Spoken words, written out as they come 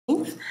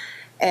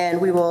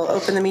and we will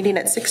open the meeting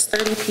at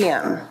 6:30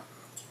 p.m.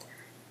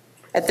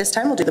 At this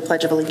time, we'll do the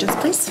Pledge of Allegiance,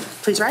 please.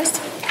 Please rise.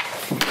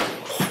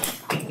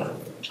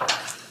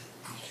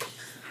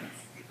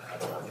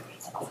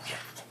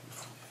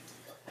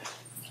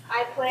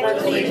 I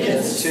pledge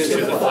allegiance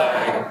to the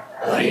flag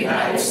of the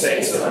United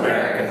States of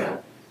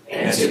America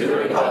and to the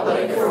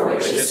republic for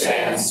which it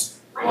stands,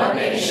 one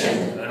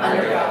nation,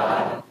 under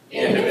God,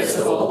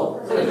 indivisible,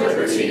 with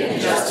liberty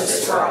and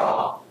justice for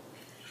all.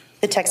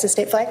 The Texas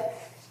state flag.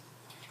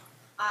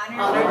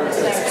 Honor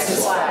the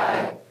Texas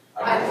flag.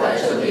 I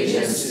pledge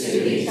allegiance to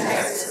thee,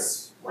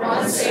 Texas,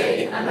 one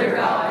state, under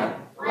God,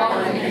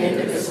 one and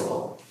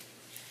indivisible.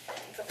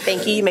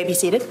 Thank you. You may be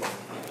seated.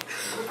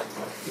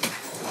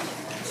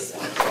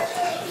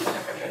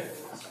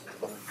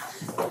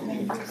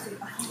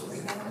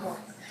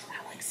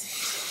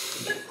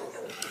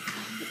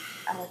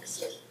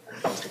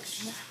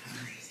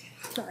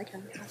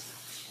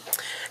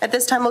 At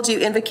this time, we'll do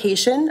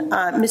invocation.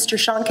 Mr.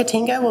 Sean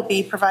Katinga will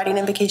be providing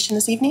invocation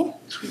this evening.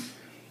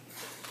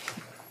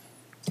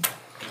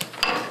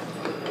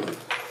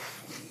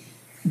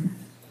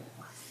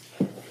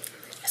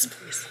 Yes,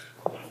 please.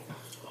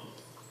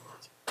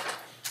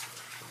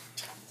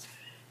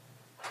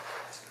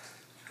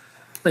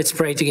 Let's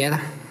pray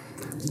together.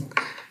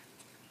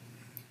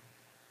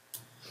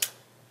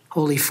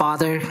 Holy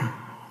Father,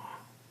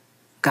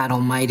 God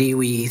Almighty,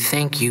 we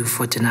thank you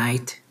for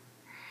tonight.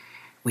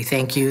 We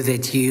thank you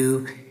that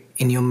you,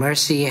 in your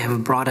mercy,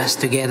 have brought us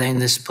together in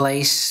this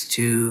place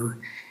to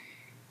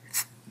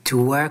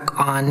work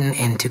on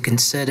and to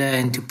consider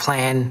and to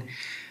plan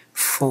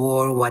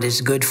for what is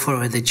good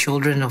for the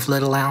children of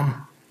Little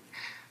Elm.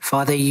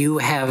 Father, you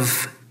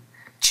have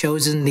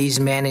chosen these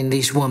men and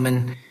these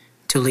women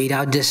to lead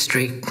our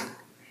district,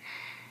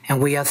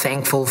 and we are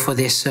thankful for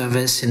their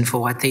service and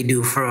for what they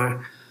do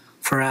for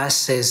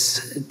us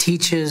as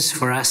teachers,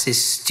 for us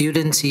as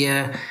students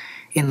here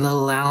in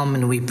Little Elm,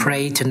 and we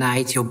pray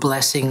tonight your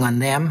blessing on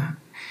them.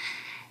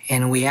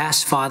 And we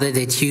ask, Father,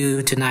 that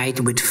you tonight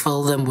would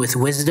fill them with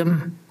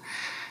wisdom,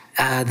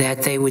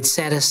 that they would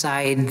set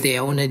aside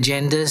their own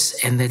agendas,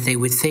 and that they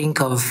would think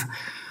of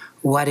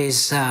what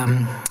is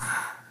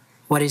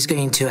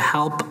going to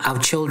help our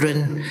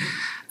children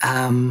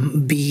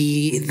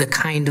be the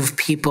kind of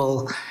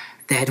people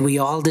that we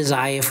all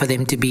desire for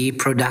them to be,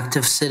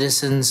 productive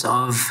citizens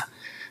of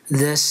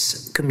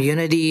this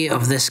community,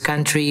 of this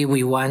country.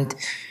 We want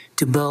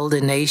to build a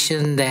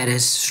nation that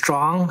is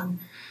strong,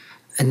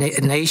 a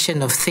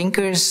nation of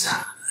thinkers,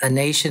 a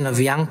nation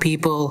of young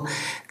people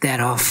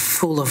that are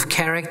full of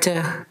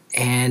character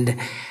and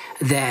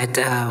that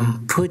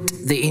put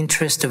the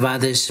interest of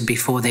others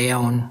before their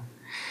own.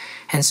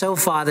 And so,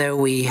 Father,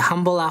 we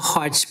humble our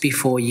hearts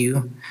before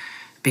you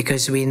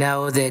because we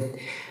know that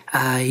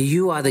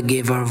you are the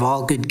giver of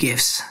all good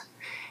gifts.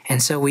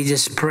 And so we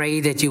just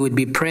pray that you would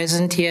be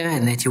present here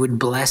and that you would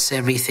bless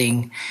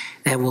everything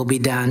that will be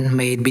done.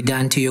 May it be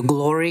done to your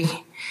glory.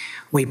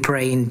 We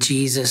pray in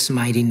Jesus'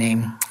 mighty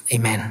name.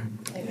 Amen.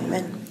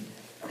 Amen.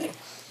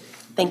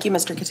 Thank you,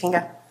 Mr.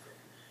 Katinga.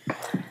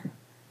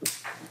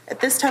 At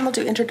this time, we'll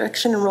do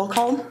introduction and roll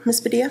call. Ms.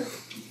 Padilla.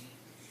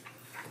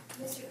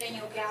 Mr.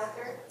 Daniel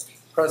Gallagher.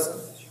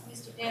 Present.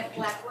 Mr. Dan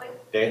Blackwood.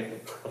 Dan.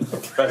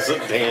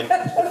 Present, Dan.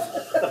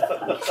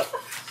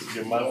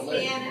 Your model Ms.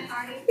 name. Leanna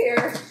Hardy.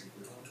 Here.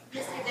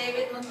 Mr.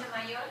 David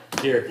Montemayor.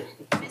 Here.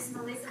 Ms.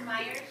 Melissa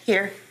Myers.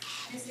 Here.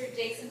 Mr.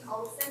 Jason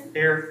Olson.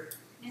 Here.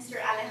 Mr.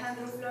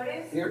 Alejandro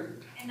Flores. Here.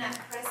 And not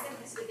present,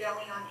 Mr.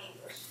 Deleon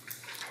English.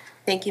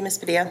 Thank you, Ms.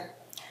 Padilla.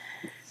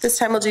 This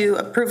time we'll do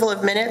approval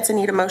of minutes and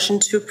need a motion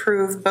to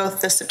approve both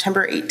the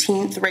September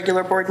 18th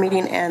regular board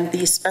meeting and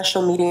the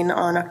special meeting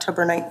on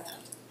October 9th.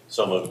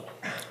 So moved.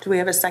 Do we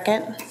have a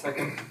second?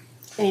 Second.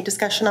 Any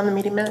discussion on the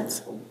meeting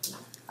minutes? All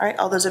right,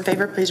 all those in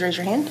favor, please raise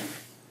your hand.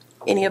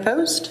 Any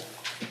opposed?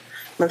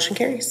 Motion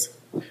carries.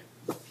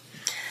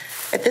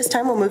 At this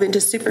time, we'll move into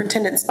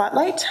Superintendent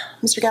Spotlight.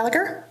 Mr.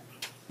 Gallagher?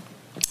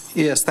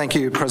 Yes, thank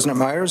you, President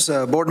Myers.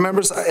 Board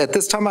members, at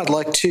this time I'd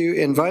like to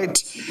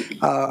invite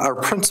our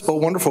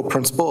principal, wonderful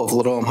principal of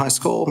Little Elm High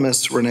School,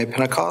 Ms. Renee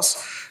Pentecost,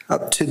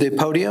 up to the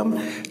podium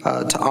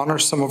to honor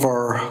some of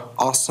our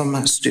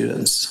awesome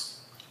students.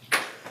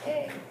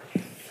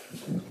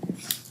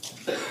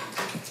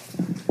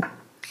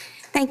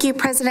 Thank you,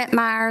 President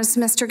Myers,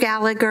 Mr.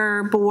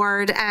 Gallagher,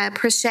 Board. I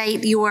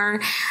appreciate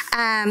your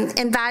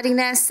inviting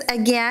us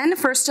again.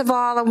 First of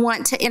all, I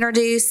want to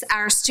introduce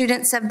our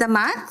Students of the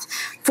Month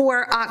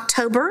for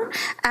October.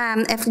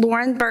 If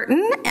Lauren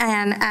Burton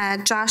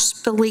and Josh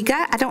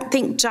Beliga. I don't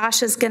think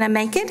Josh is going to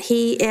make it.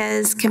 He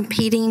is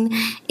competing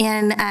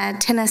in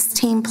tennis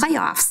team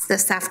playoffs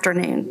this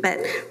afternoon,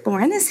 but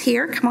Lauren is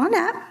here. Come on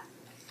up.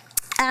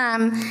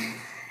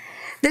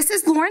 This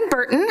is Lauren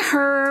Burton.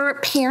 Her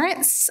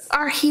parents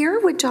are here.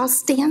 Would y'all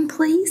stand,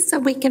 please, so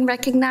we can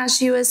recognize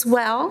you as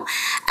well?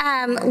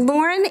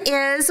 Lauren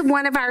is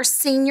one of our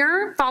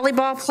senior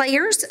volleyball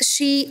players.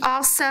 She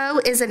also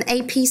is an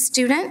AP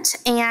student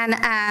and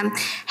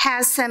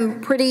has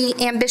some pretty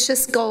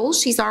ambitious goals.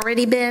 She's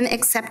already been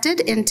accepted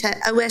into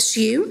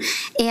OSU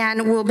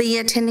and will be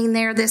attending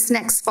there this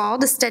next fall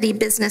to study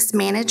business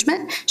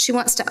management. She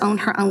wants to own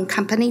her own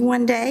company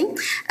one day,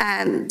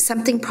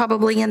 something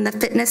probably in the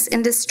fitness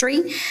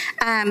industry.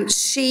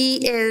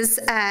 She is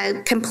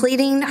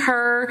completing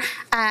her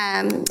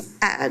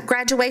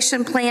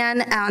graduation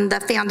plan on the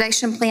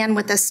foundation plan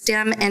with a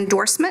STEM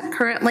endorsement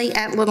currently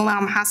at Little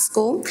Elm High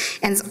School,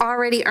 and has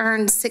already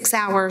earned 6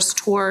 hours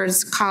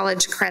towards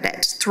college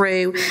credit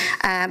through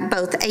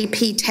both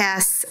AP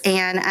tests,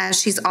 and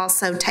she's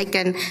also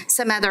taken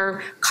some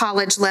other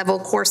college level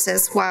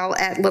courses while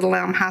at Little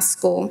Elm High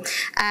School.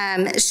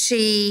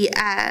 She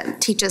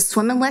teaches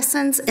swimming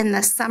lessons in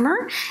the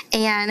summer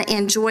and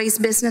enjoys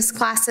business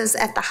classes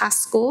at the high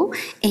school.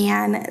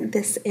 And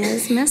this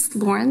is Miss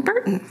Lauren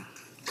Burton.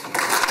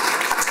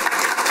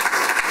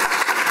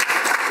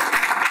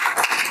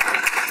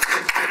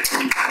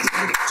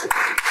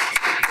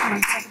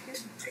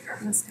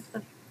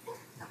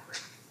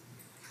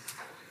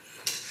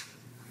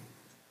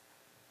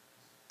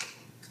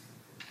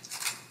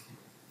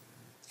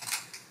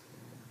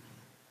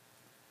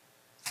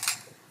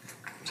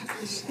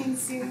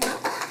 Thank you.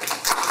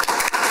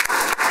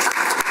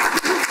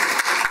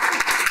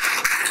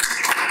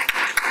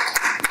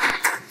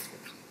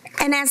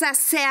 And as I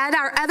said,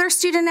 our other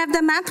student of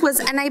the month was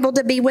unable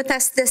to be with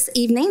us this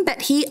evening,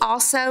 but he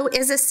also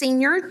is a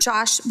senior,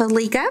 Josh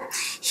Baliga.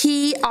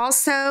 He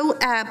also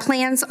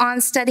plans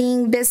on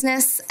studying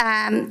business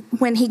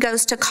when he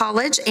goes to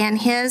college,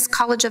 and his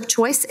college of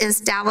choice is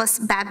Dallas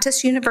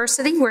Baptist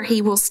University, where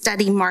he will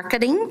study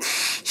marketing.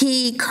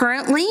 He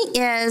currently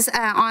is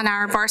on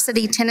our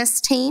varsity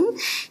tennis team.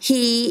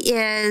 He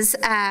is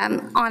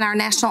on our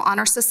National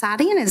Honor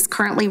Society and is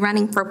currently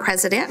running for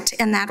president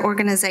in that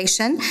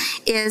organization,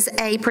 is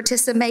a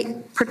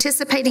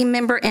participating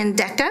member in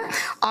DECA,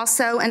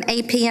 also an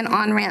AP and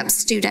on-ramp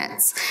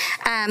students.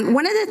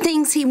 One of the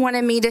things he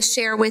wanted me to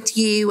share with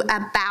you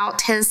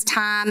about his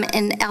time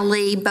in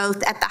LE,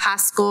 both at the high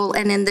school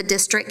and in the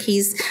district,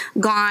 he's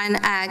gone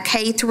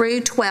K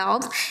through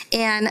 12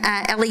 in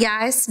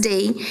LEISD.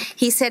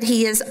 He said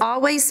he has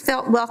always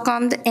felt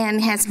welcomed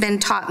and has been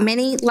taught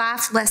many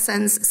life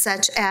lessons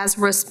such as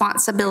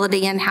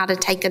responsibility and how to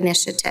take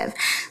initiative.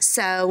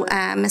 So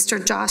Mr.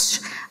 Josh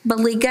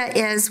Baliga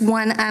is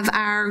one of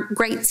our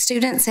great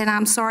students, and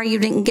I'm sorry you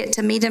didn't get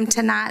to meet him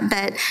tonight,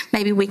 but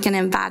maybe we can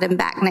invite him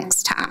back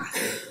next time.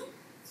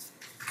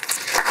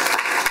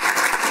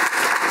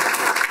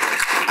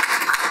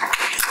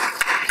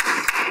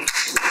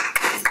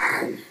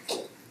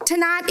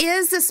 Tonight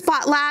is the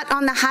spotlight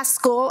on the high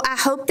school. I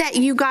hope that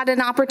you got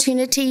an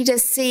opportunity to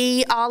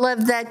see all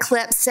of the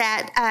clips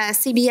that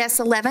CBS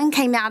 11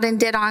 came out and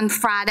did on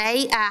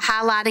Friday,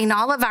 highlighting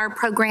all of our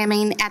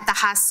programming at the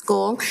high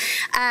school.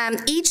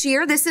 Each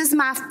year, this is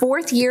my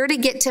 4th year to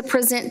get to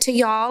present to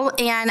y'all,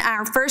 and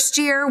our first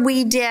year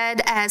we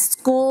did a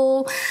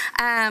school-wide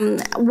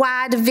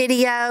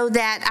video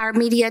that our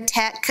media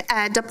tech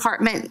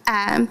department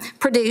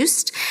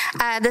produced.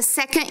 The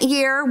second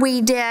year we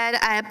did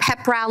a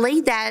pep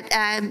rally that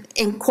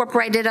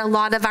incorporated a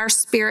lot of our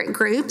spirit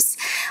groups.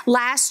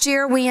 Last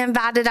year, we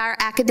invited our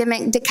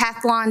academic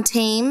decathlon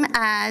team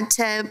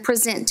to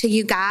present to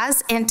you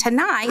guys. And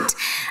tonight,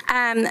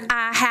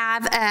 I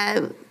have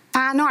a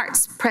fine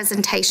arts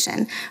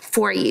presentation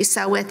for you.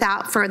 So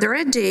without further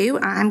ado,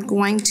 I'm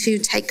going to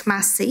take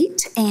my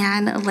seat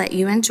and let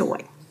you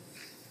enjoy.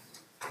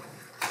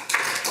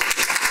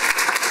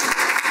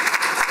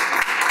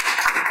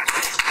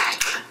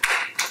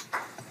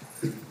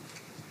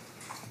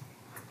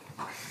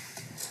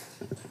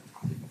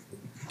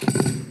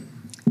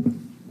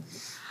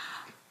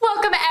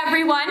 Welcome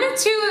everyone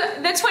to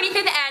the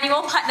 25th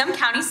Annual Putnam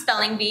County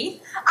Spelling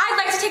Bee. I'd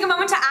like to take a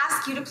moment to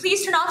ask you to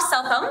please turn off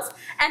cell phones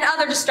and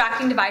other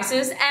distracting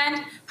devices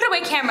and put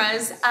away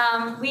cameras.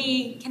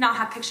 We cannot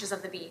have pictures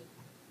of the bee.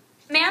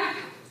 Ma'am,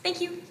 thank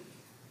you.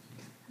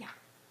 Yeah.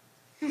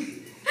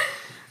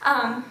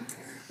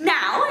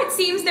 Now, it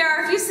seems there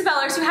are a few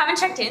spellers who haven't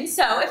checked in,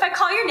 so if I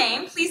call your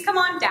name, please come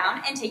on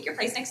down and take your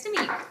place next to me.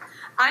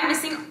 I'm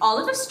missing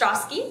Olive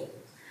Ostrowski,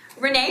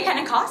 Renee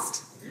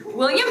Pentecost,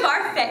 William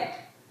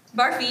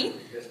Barfee,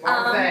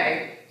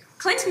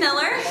 Clint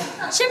Miller,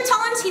 Chip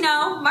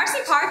Tolentino,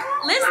 Marcy Park,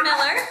 Liz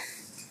Miller,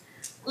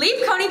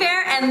 Leif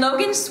Coneybear, and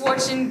Logan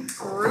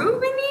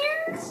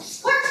Schwarzengrubenier?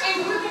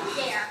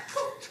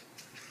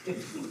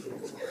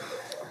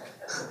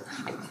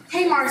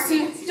 Hey,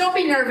 Marcy, don't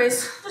be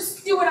nervous.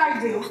 Just do what I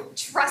do.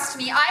 Trust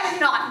me, I'm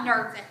not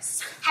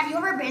nervous. Have you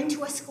ever been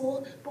to a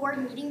school board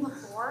meeting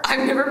before?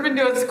 I've never been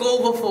to a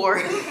school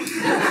before.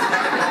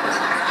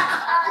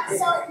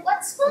 So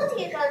what school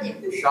do you go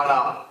to? Shut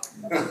up.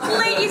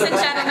 Ladies and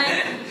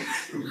gentlemen,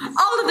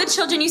 all of the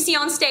children you see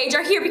on stage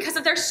are here because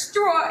of their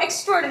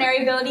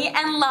extraordinary ability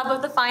and love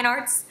of the fine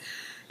arts.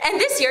 And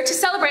this year, to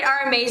celebrate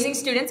our amazing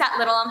students at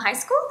Little Elm High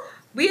School,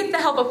 we, with the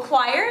help of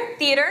choir,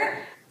 theater,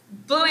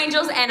 Blue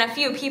Angels, and a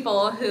few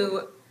people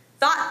who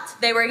thought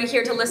they were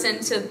here to listen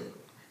to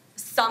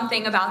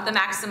something about the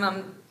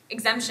maximum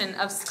exemption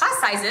of class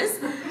sizes,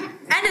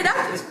 ended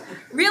up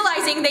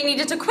realizing they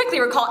needed to quickly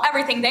recall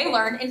everything they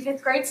learned in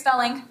 5th grade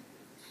spelling.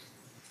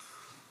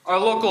 Our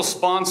local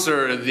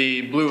sponsor,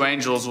 the Blue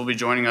Angels, will be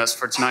joining us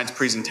for tonight's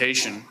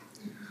presentation.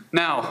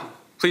 Now,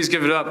 please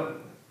give it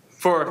up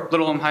for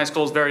Little Elm High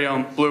School's very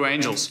own Blue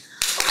Angels.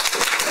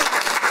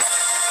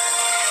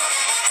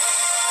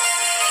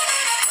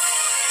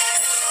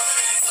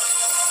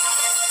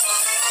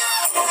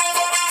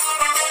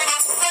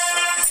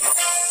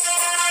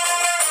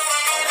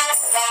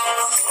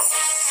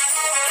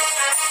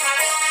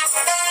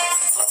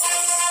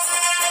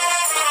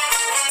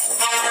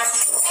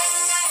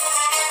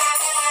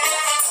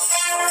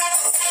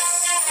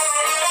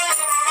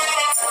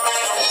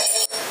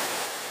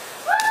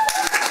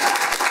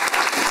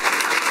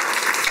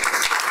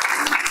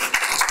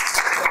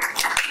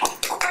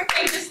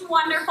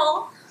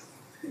 Wonderful.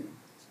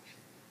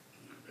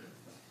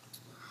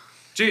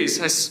 Geez,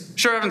 I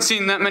sure haven't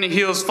seen that many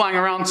heels flying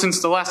around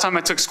since the last time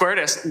I took square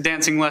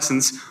dancing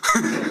lessons.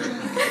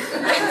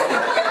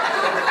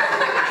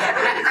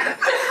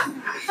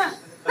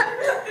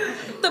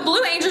 The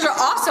Blue Angels are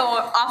also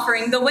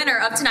offering the winner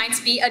of tonight's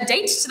Be a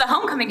date to the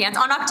homecoming dance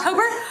on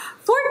October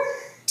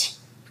 14th.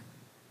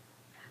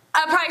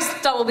 A prize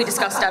that will be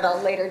discussed at a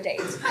later date.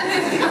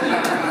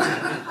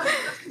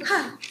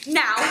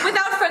 Now,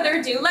 without further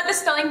ado, let the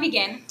spelling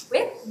begin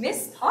with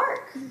Miss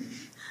Park.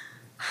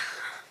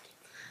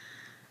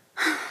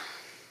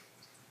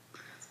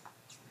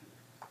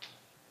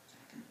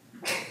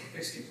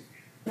 Excuse me.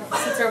 No,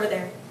 seats are over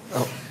there.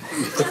 Oh.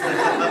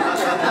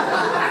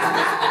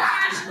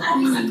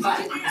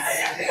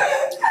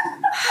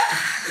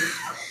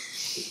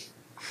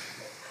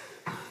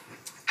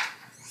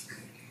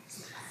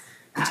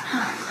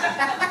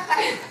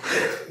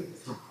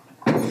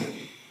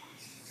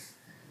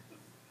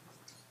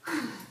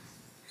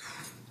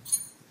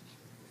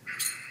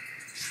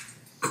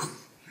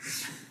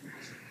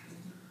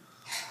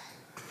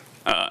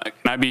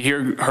 Can I be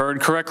heard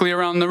correctly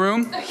around the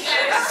room?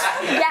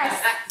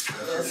 Yes.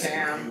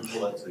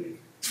 Let's see.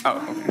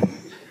 Oh, okay.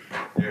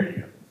 There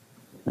you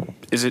go.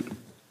 Is it?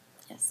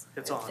 Yes.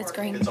 It's on. It's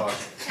green. It's on.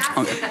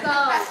 Okay.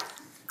 Go.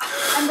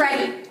 I'm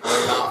ready.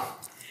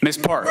 Miss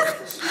Park,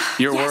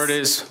 your Yes. word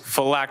is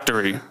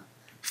phylactery.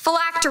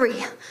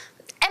 Phylactery.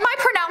 Am I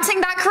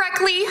pronouncing that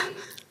correctly?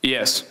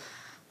 Yes.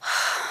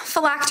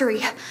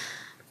 Phylactery.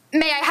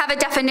 May I have a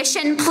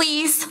definition,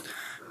 please?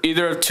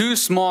 Either of two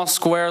small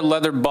square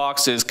leather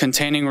boxes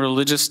containing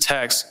religious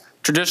texts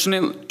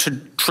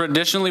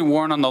traditionally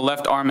worn on the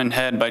left arm and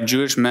head by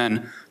Jewish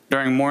men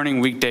during morning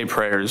weekday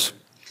prayers.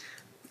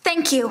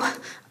 Thank you.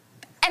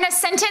 And a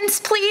sentence,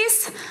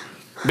 please?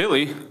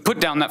 Billy, put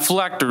down that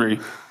phylactery.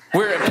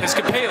 We're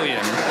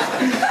Episcopalian.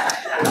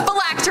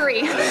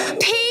 Phylactery.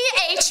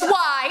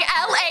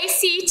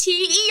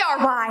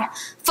 P-H-Y-L-A-C-T-E-R-Y.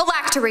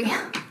 Phylactery.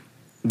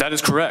 That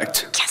is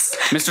correct. Yes.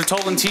 Mr.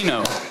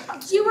 Tolentino.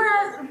 You were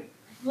at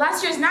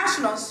last year's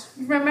nationals.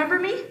 Remember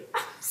me?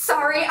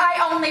 Sorry,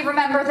 I only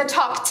remember the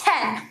top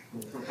 10.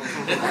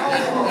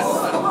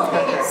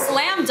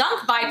 Slam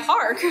dunk by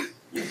Park.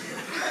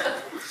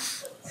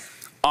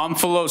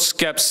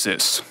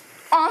 Omphaloskepsis.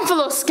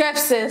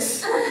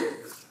 Omphaloskepsis.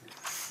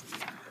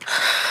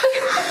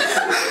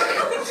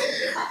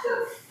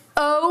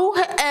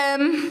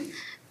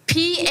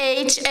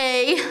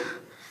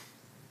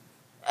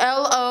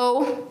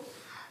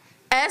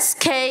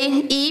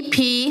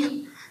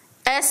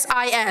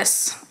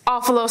 O-M-P-H-A-L-O-S-K-E-P-S-I-S.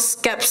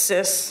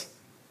 Omphaloskepsis.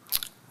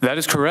 That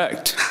is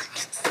correct.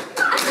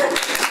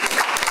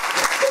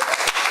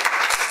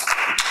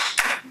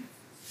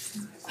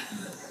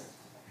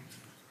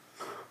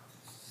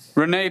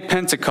 Renee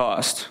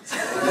Pentecost.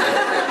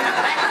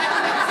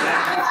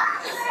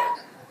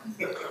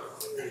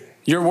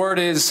 Your word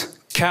is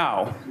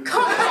cow. Are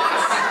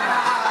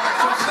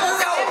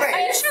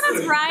you sure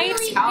that's right,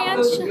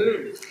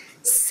 Ange?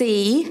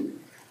 C-O-W.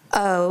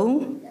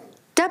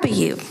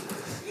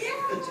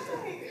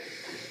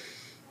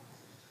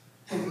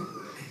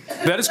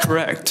 That is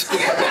correct.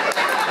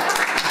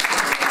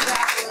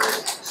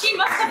 She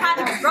must have had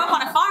to grow up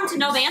on a farm to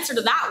know the answer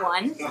to that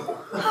one.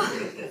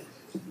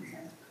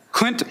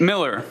 Clint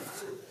Miller.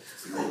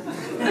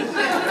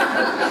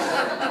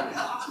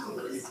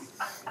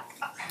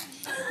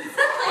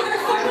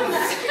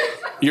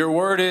 Your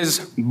word is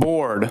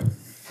bored.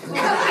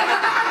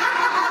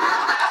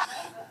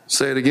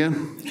 Say it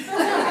again.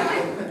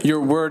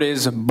 Your word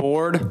is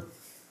bored.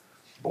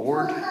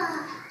 Board?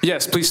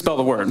 Yes, please spell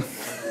the word.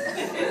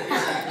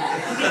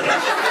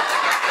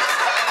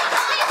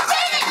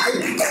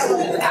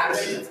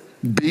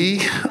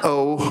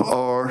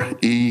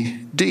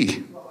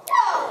 B-O-R-E-D.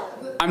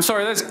 I'm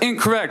sorry, that's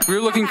incorrect. We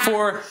were looking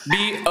for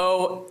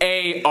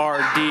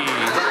B-O-A-R-D.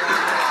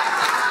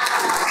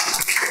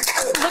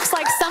 Looks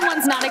like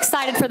someone's not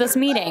excited for this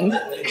meeting.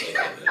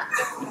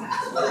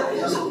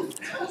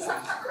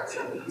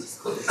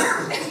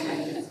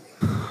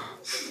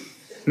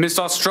 Miss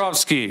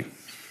Ostrovsky.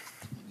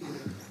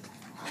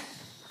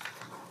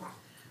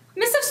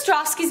 Miss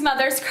Ostrovsky's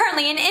mother is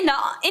currently in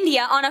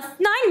India on a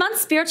 9-month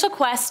spiritual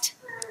quest.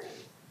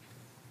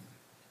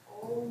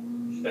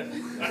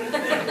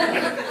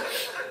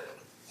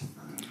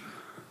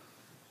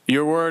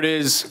 Your word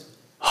is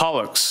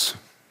holics.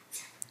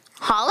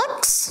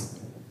 Holics?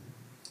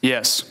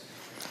 Yes.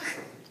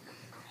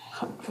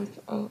 Holics.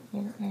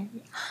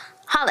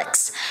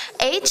 Hallux.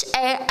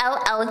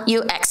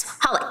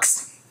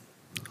 Holics.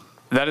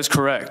 That is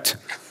correct.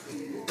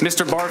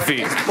 Mr.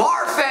 Barfy.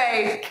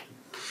 Barfay!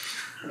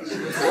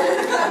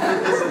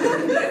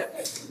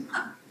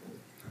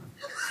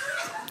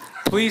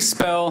 Please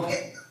spell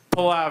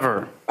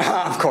palaver.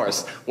 Of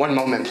course. One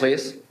moment,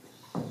 please.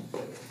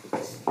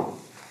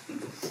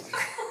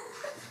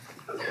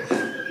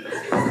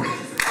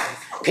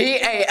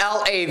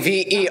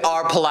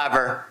 Palaver,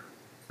 palaver.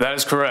 That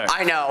is correct.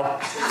 I know.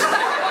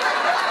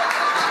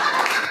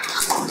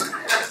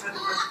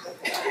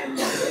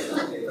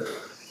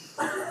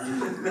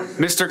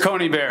 Mr.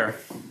 Coney Bear.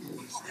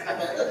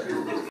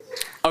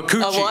 A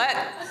coochie. A what?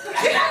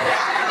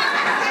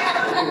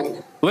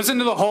 Listen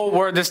to the whole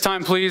word this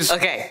time, please.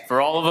 Okay. For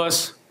all of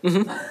us. A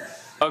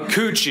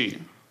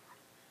coochie.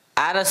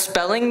 Add a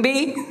spelling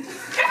bee?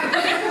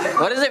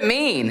 What does it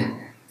mean?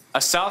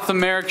 A South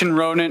American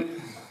rodent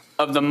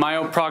of the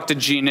Myoprocta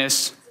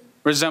genus,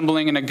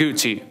 resembling an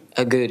agouti.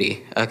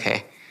 Agouti,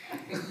 okay.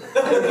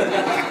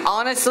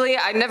 Honestly,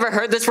 I've never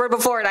heard this word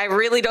before, and I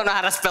really don't know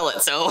how to spell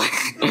it, so...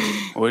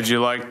 Would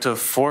you like to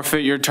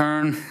forfeit your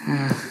turn?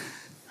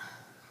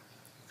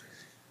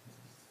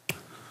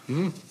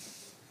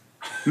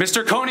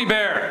 Mr. Coney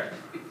Bear.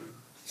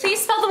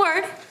 Please spell the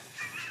word.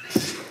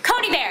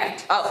 Coney Bear.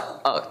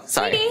 Oh,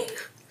 sorry. Sweetie.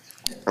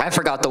 I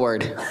forgot the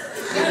word.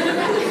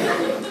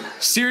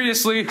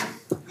 Seriously?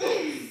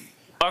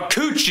 A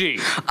coochie.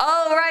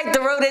 Oh, right, the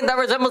rodent that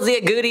resembles the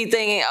agouti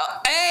thing.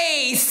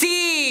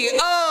 A-C-O-U-C-H-I.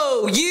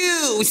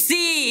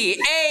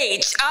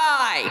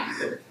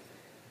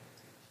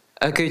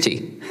 A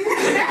coochie.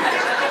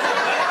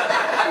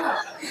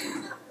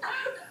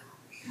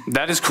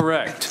 That is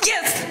correct.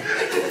 Yes!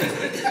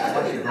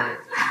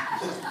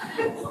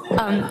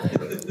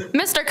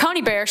 Mr.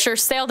 Coney Bear sure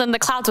sailed in the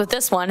clouds with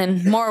this one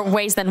in more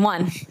ways than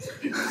one.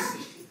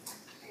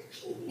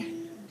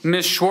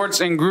 Miss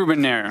Schwartz and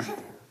Grubenair.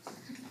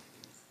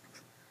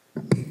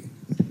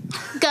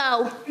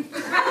 Go.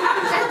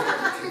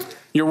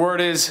 Your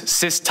word is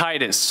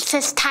cystitis.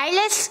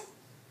 Cystitis?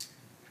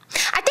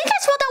 I think I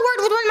spelled that word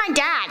with one of my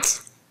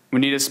dads. We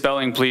need a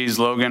spelling, please,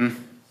 Logan.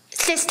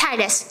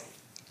 Cystitis.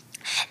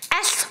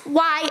 S-Y-S-T-I-T-U-S.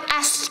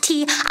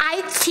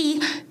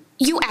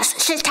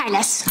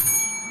 Cystitis.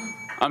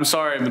 I'm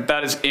sorry, but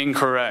that is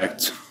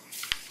incorrect.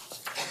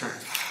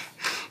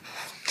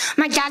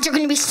 My dads are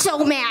going to be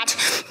so mad.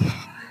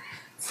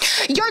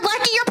 You're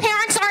lucky your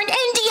parents are in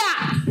India.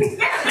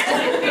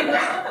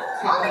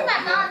 Only my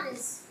mom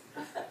is.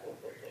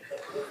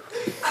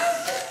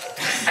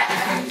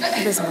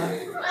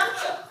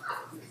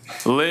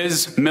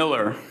 Liz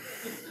Miller.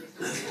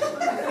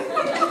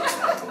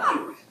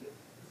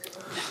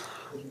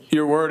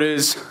 Your word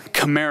is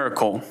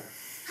chimerical.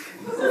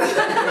 What's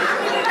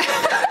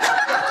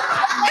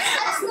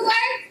the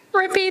word?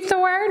 Repeat the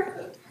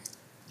word.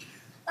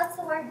 What's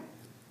the word?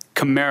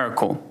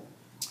 Chimerical.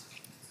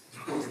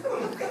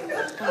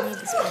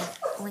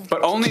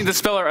 But only the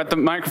speller at the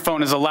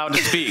microphone is allowed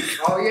to speak.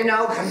 Oh, you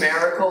know,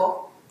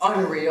 chimerical,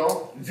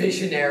 unreal,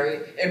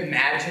 visionary,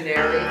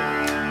 imaginary,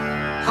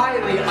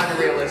 highly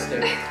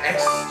unrealistic,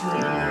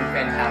 extremely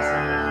fantastic.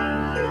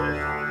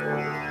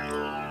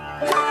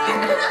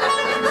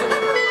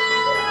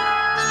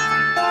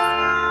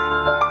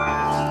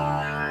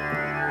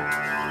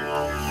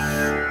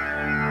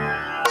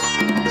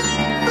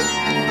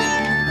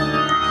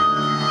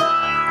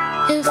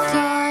 If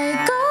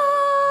I go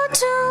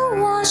to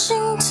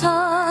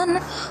Washington,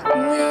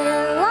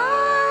 will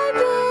I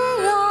be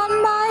on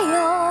my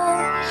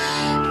own?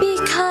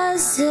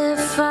 Because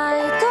if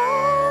I go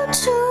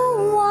to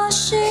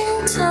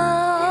Washington,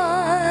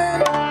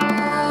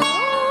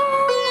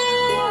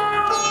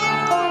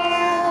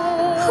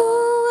 who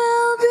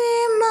will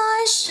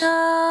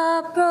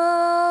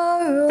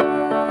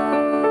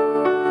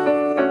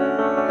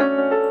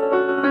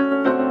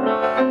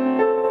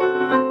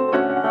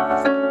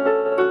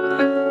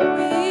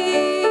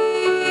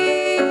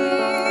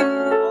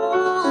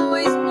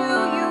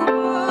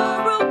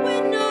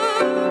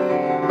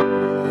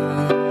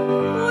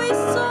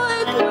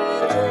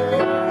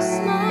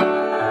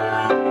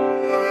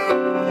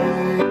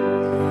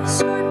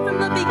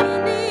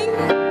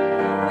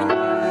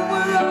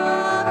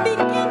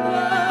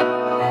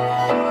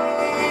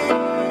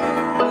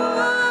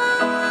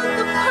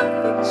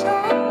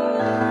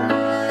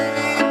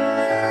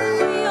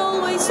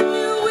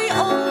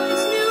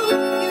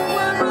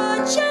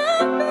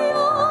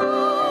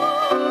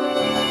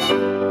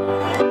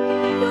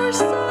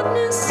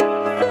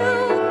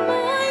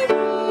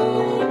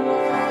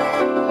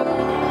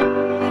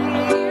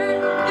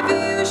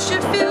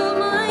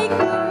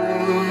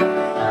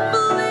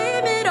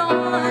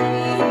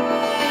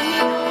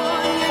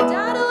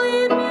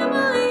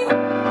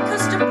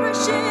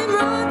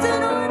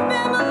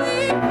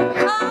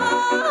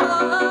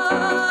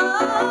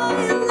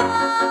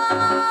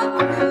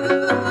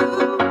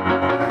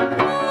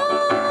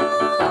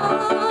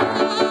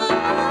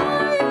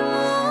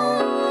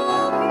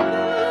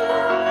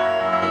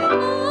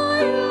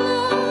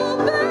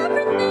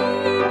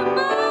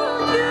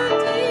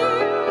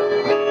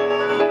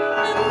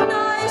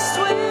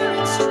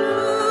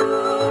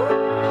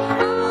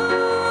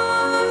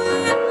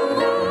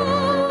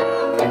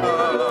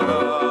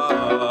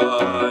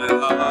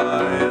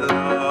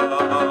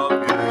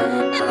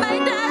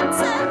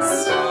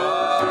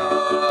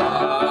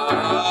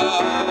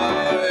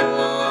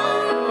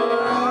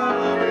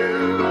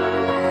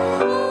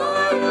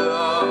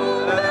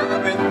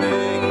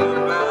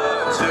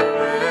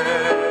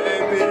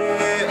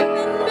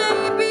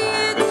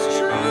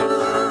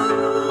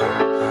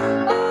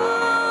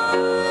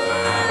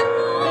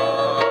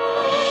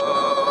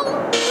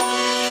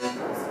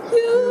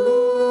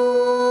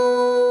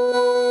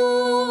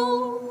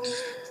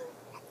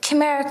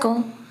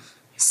Chimerical.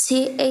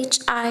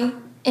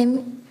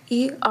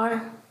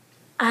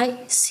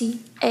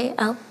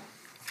 Chimerical.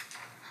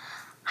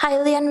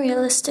 Highly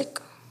unrealistic.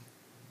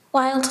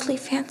 Wildly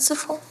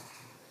fanciful.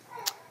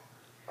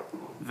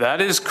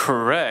 That is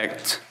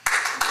correct.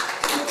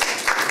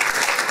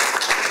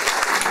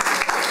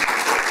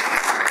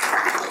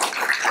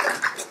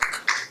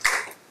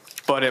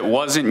 But it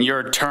wasn't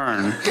your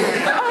turn.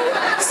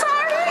 Oh, sorry.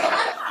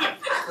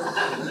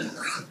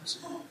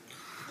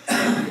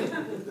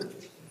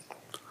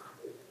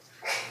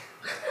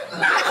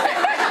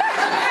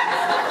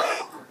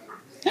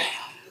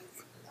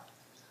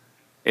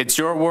 It's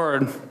your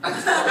word.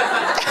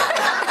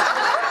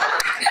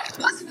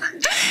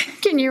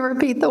 Can you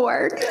repeat the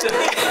word?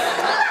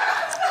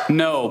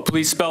 No,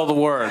 please spell the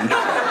word.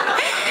 Chumircle.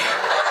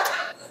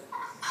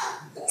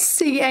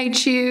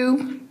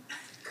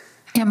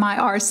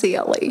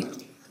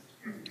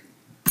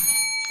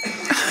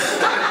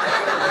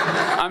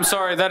 I'm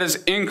sorry, that is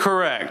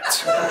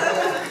incorrect. And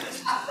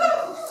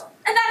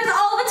that is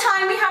all the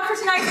time we have for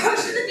tonight's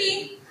Push to the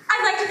Beat.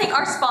 I'd like to thank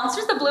our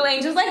sponsors, the Blue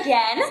Angels,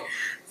 again,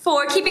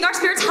 for keeping our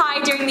spirits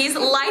high during these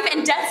life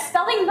and death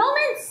spelling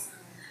moments.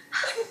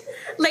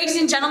 Ladies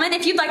and gentlemen,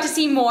 if you'd like to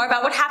see more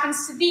about what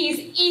happens to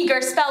these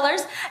eager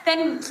spellers,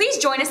 then please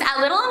join us at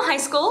Little Elm High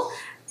School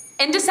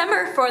in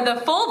December for the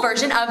full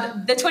version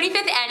of the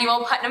 25th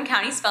Annual Putnam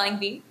County Spelling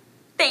Bee.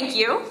 Thank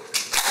you.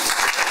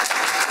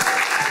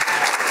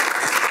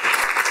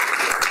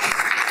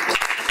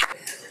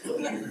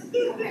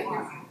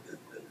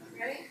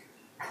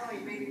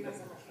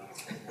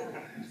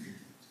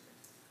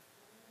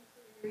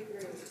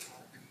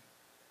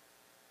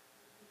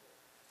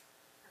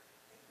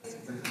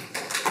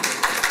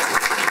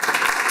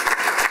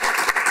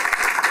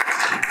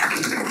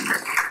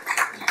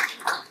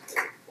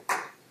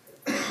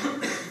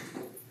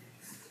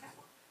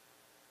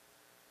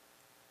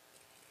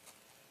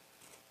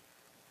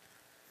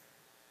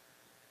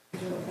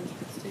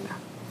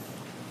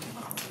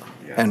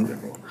 And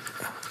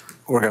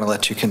we're going to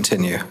let you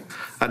continue.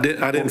 I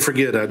didn't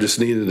forget. I just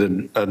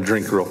needed a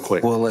drink real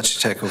quick. We'll let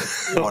you take a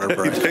water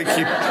break. Thank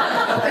you.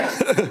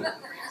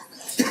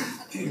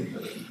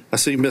 I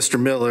see Mr.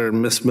 Miller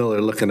and Miss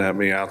Miller looking at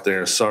me out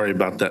there. Sorry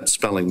about that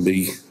spelling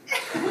bee.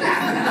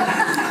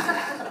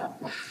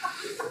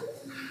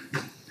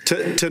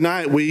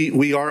 Tonight,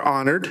 we are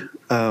honored.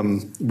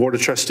 Board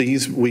of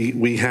Trustees,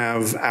 we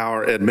have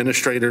our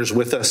administrators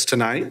with us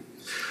tonight.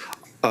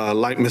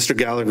 Like Mr.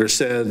 Gallagher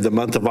said, the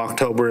month of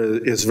October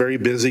is very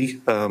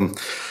busy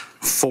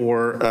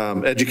for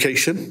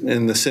education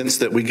in the sense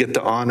that we get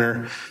to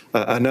honor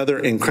another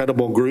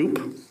incredible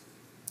group.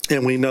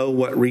 And we know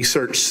what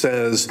research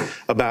says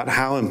about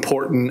how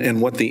important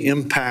and what the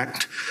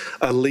impact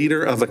a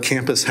leader of a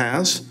campus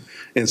has.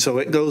 And so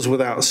it goes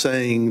without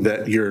saying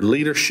that your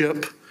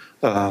leadership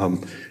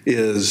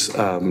is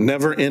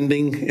never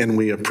ending, and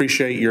we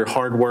appreciate your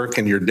hard work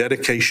and your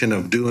dedication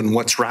of doing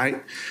what's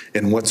right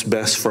and what's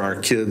best for our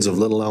kids of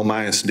Little Elm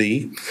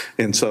ISD.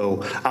 And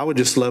so I would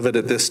just love it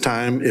at this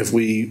time if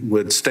we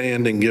would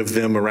stand and give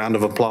them a round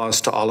of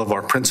applause to all of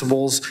our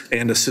principals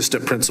and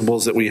assistant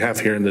principals that we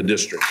have here in the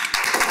district.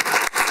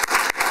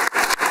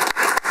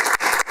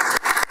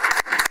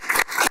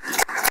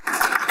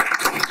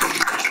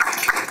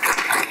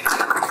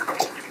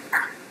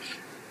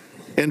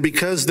 And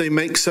because they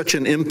make such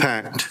an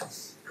impact,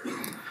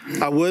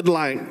 I would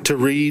like to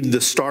read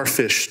the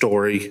starfish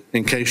story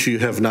in case you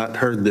have not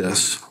heard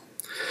this.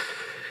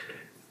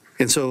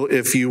 And so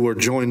if you will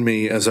join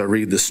me as I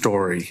read the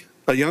story.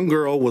 A young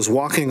girl was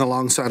walking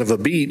alongside of a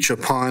beach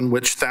upon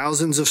which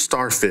thousands of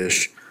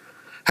starfish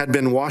had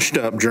been washed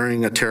up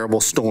during a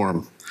terrible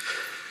storm.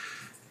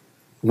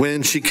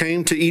 When she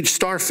came to each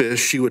starfish,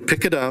 she would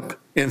pick it up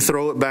and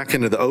throw it back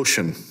into the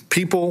ocean.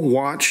 People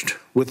watched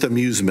with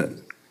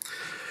amusement.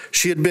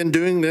 She had been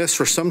doing this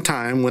for some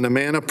time when a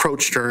man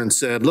approached her and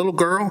said, "Little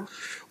girl,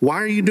 why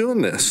are you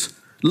doing this?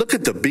 Look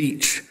at the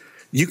beach.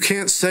 You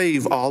can't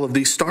save all of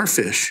these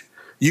starfish.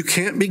 You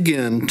can't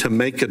begin to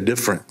make a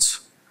difference."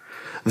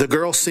 The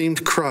girl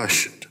seemed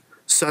crushed,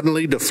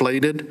 suddenly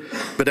deflated,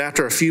 but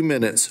after a few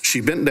minutes,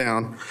 she bent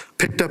down,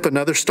 picked up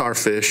another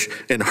starfish,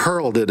 and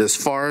hurled it as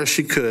far as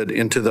she could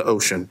into the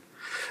ocean.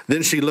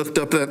 Then she looked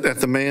up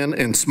at the man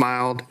and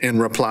smiled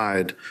and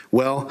replied,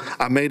 "Well,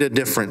 I made a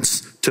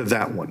difference to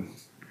that one."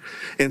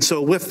 And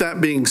so with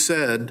that being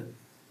said,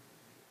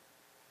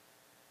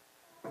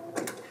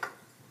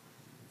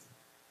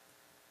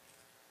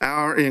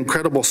 our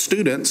incredible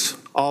students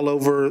all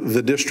over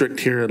the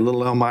district here at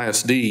Little Elm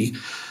ISD,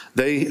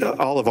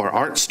 all of our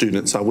art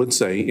students, I would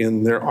say,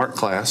 in their art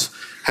class,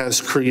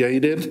 has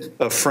created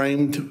a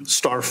framed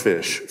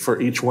starfish for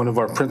each one of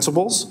our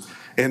principals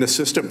and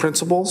assistant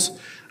principals.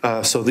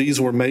 So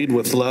these were made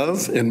with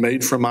love and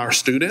made from our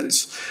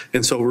students.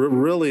 And so we're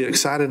really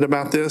excited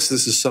about this.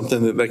 This is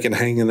something that they can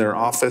hang in their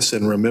office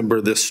and remember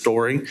this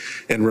story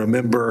and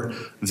remember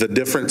the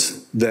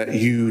difference that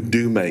you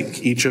do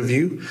make, each of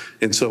you.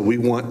 And so we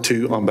want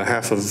to, on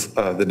behalf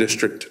of the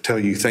district, tell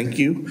you thank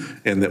you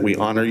and that we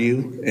honor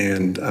you.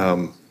 And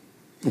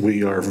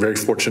we are very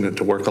fortunate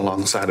to work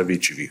alongside of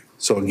each of you.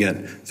 So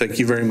again, thank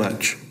you very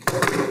much.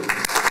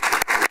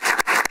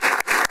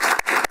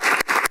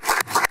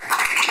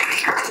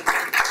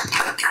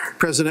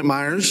 President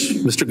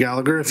Myers, Mr.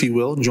 Gallagher, if you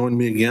will, join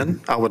me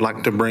again. I would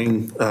like to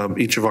bring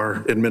each of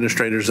our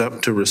administrators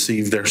up to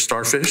receive their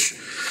starfish.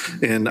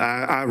 And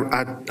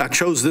I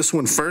chose this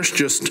one first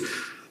just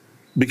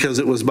because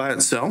it was by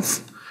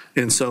itself.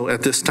 And so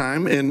at this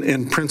time,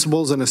 and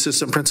principals and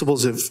assistant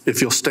principals,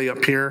 if you'll stay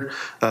up here,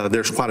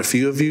 there's quite a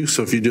few of you.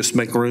 So if you just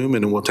make room,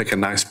 and then we'll take a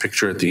nice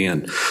picture at the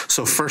end.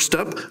 So first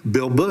up,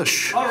 Bill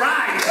Bush. All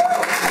right.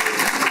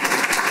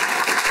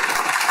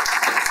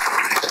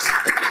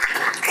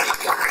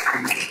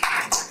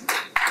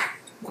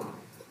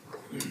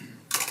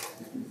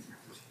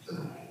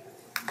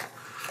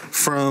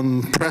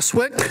 From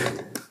Presswick,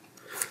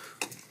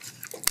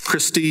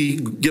 Trustee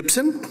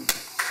Gibson.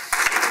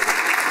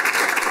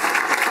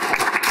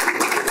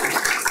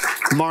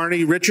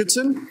 Marnie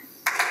Richardson.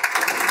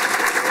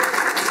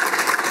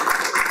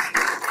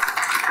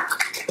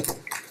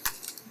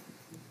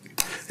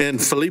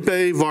 And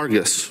Felipe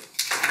Vargas.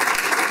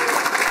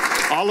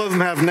 All of them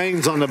have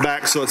names on the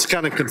back, so it's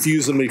kind of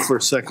confusing me for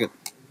a second.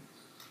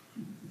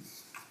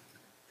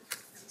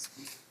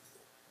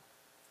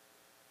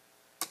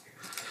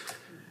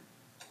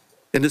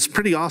 And it's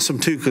pretty awesome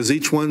too, because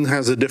each one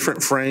has a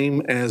different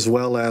frame as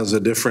well as a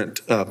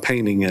different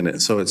painting in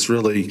it. So it's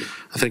really,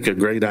 I think, a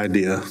great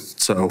idea.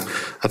 So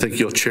I think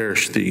you'll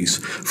cherish these.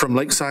 From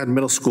Lakeside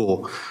Middle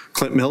School,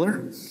 Clint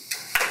Miller.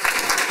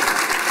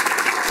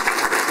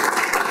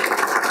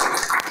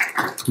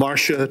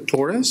 Marcia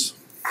Torres.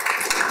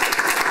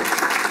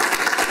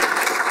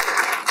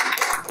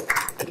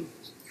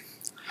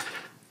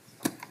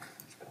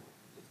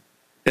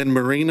 And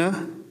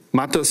Marina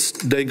Matas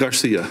de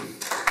Garcia.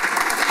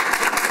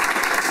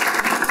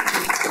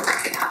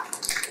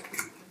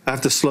 I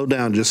have to slow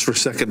down just for a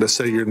second to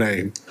say your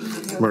name,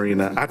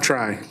 Marina. I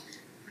try.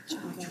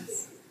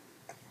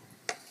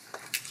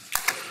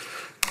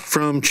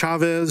 From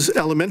Chavez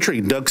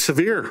Elementary, Doug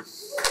Sevier.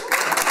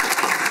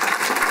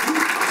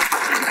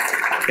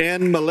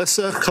 And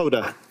Melissa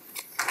Coda.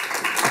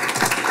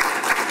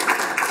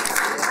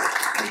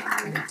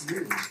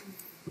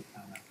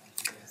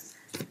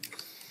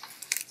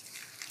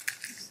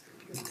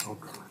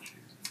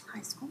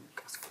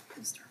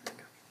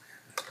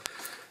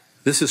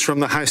 This is from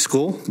the high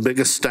school,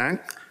 biggest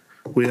stack.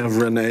 We have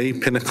Renee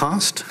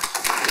Pentecost.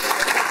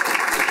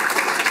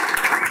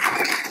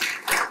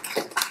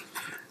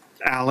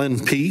 Alan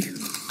P.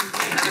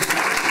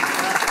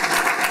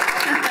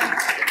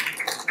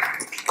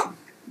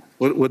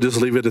 We'll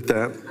just leave it at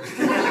that.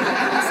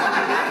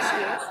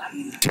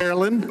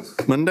 Carolyn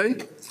Monday.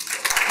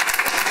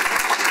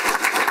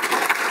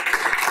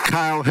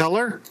 Kyle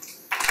Heller.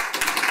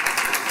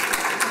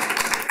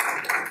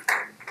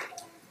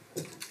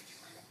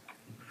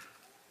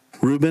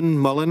 Ruben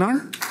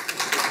Molinar.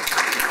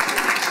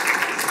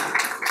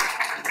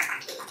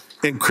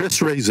 And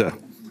Chris Reza.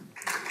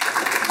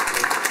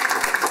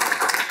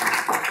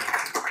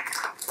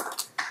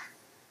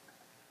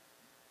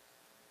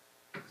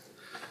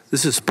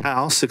 This is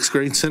Powell, 6th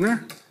grade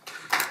center.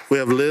 We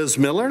have Liz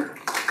Miller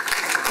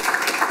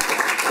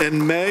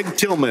and Meg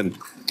Tillman.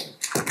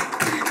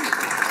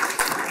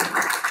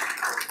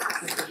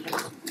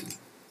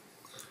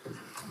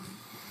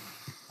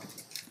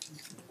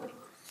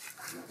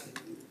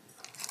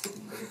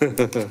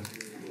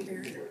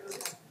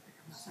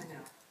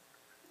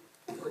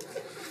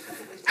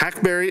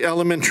 Hackberry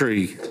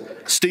Elementary,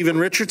 Stephen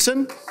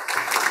Richardson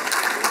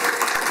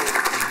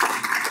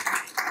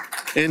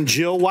and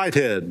Jill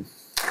Whitehead.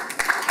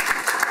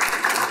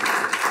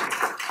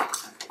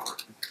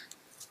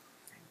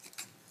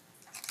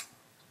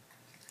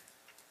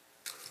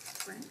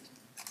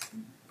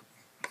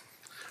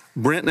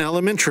 Brent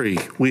Elementary,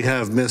 we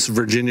have Miss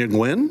Virginia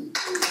Gwynn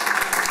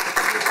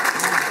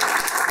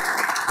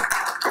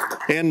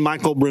and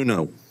Michael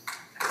Bruno.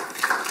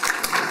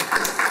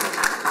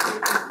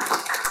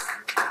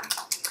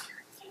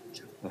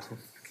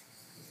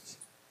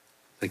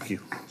 Thank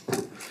you.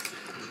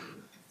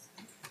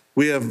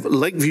 We have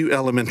Lakeview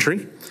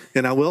Elementary,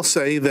 and I will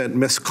say that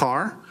Miss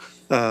Carr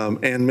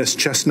and Miss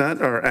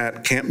Chestnut are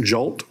at Camp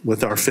Jolt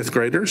with our 5th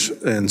graders,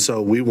 and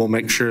so we will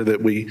make sure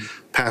that we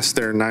pass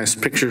their nice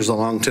pictures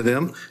along to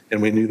them,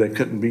 and we knew they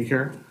couldn't be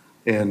here.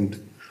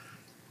 And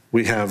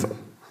we have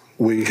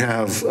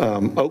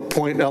Oak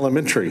Point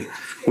Elementary.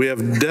 We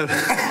have They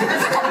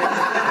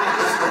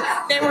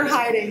were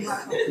hiding.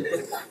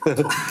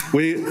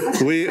 we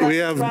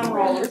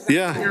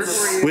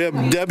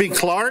have Debbie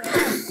Clark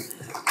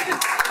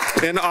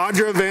and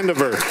Audra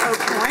Vandiver.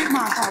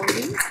 My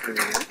apologies.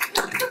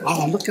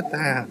 Oh, look at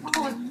that.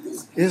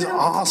 It's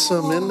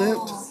awesome, isn't it?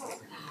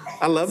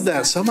 I love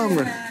that. Some of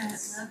them are.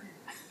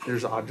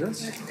 There's Audra.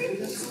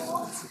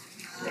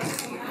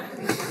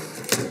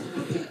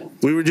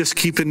 We were just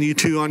keeping you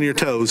two on your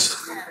toes.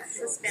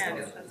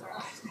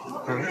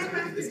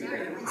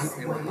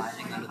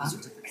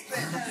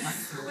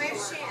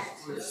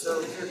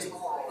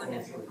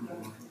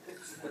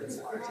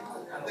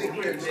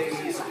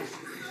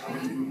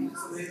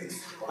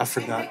 I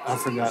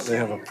forgot they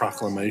have a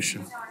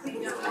proclamation.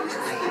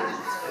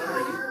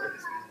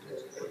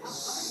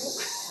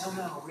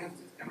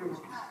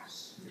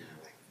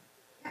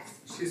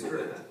 She's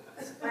great.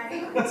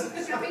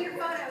 Show me your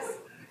photos.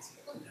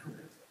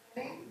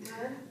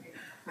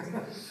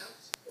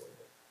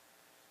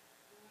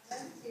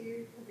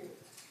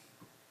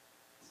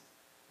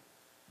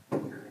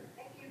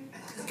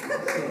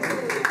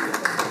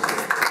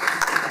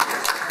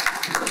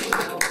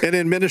 And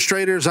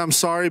administrators, I'm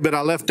sorry, but I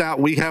left out,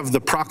 we have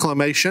the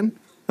proclamation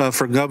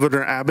for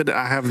Governor Abbott.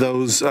 I have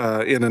those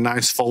in a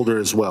nice folder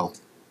as well.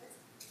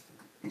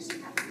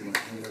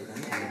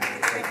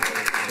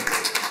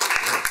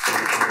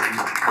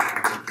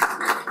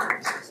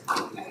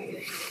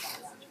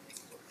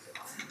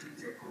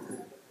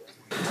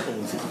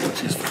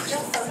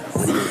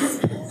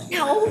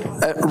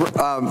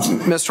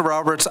 Mr.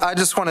 Roberts, I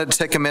just wanted to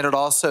take a minute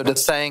also to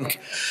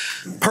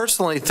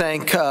personally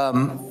thank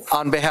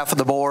on behalf of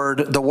the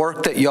board, the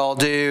work that y'all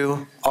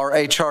do, our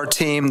HR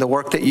team, the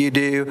work that you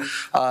do.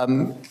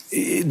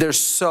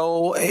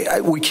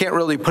 We can't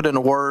really put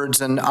into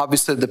words, and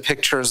obviously the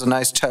picture is a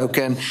nice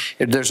token.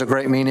 There's a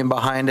great meaning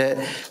behind it.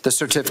 The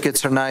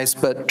certificates are nice,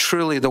 but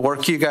truly the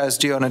work you guys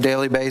do on a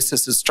daily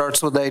basis, it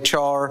starts with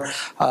HR,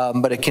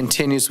 but it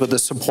continues with the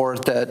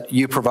support that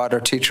you provide our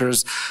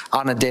teachers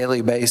on a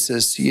daily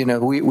basis. You know,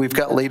 we've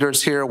got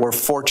leaders here. We're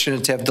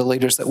fortunate to have the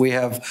leaders that we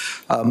have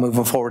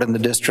moving forward in the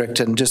district,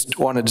 and just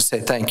wanted to say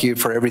thank you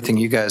for everything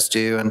you guys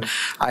do. And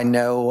I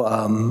know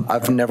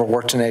I've never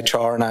worked in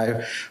HR, and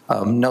I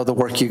know the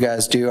work you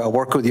guys do. I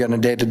work with you on a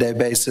day-to-day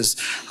basis,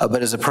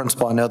 but as a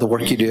principal, I know the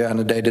work you do on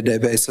a day-to-day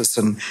basis,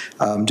 and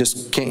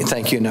just can't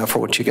thank you enough for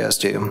what you guys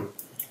do.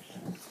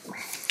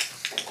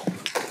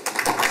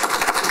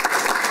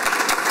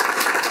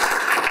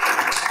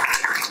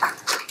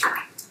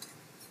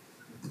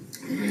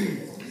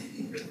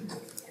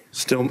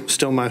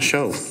 Still my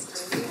show.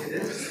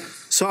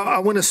 So I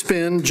want to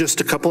spend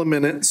just a couple of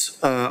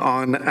minutes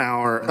on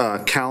our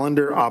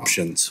calendar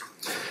options.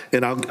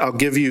 And I'll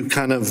give you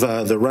kind of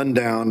the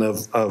rundown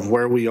of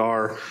where we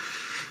are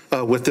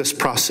with this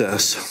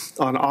process.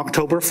 On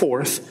October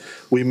 4th,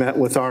 we met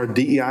with our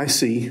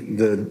DEIC,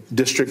 the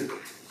District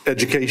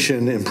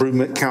Education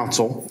Improvement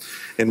Council,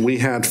 and we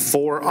had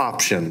 4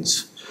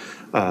 options.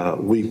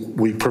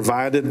 We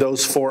provided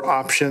those 4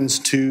 options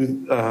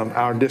to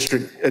our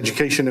District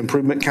Education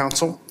Improvement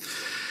Council,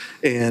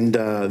 and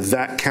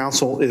that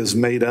council is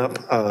made up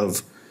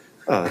of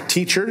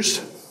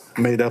teachers,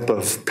 made up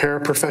of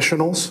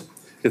paraprofessionals,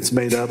 it's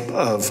made up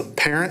of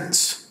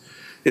parents,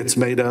 it's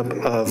made up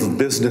of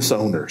business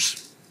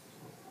owners.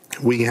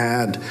 We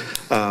had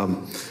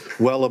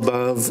well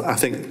above, I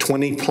think,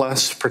 20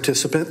 plus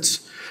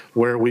participants,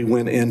 where we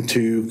went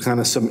into kind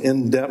of some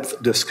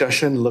in-depth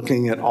discussion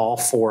looking at all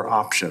 4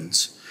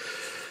 options.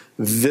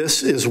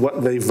 This is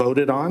what they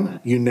voted on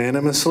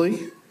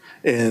unanimously,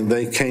 and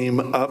they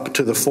came up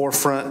to the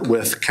forefront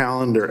with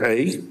calendar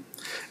A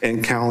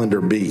and calendar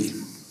B.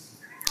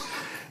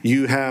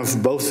 You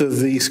have both of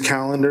these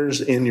calendars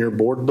in your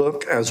board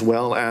book, as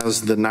well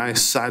as the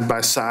nice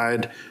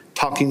side-by-side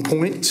talking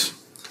points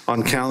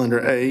on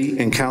calendar A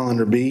and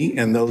calendar B,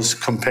 and those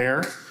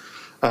compare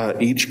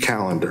each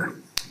calendar.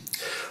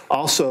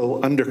 Also,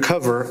 under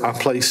cover, I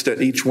placed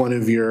at each one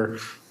of your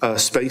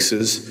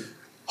spaces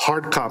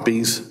hard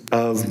copies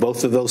of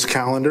both of those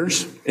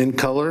calendars in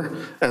color,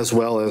 as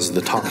well as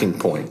the talking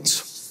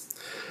points.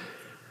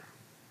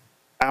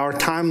 Our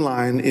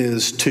timeline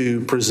is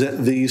to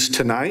present these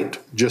tonight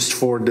just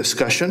for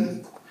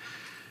discussion.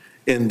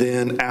 And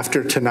then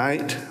after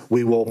tonight,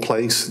 we will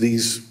place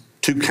these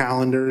 2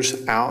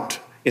 calendars out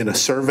in a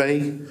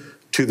survey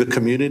to the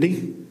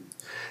community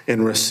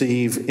and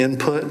receive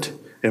input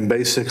and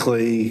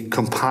basically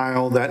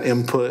compile that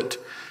input,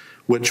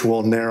 which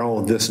will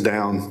narrow this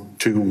down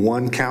to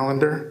 1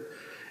 calendar.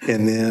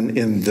 And then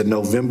in the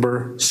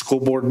November school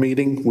board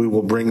meeting, we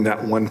will bring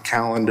that 1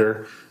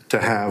 calendar to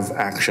have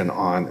action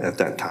on at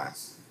that time.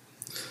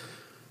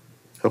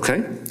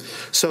 Okay,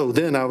 so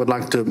then I would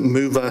like to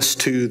move us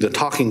to the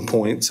talking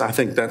points. I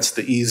think that's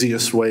the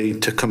easiest way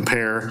to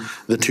compare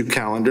the 2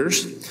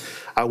 calendars.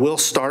 I will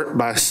start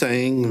by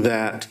saying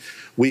that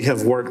we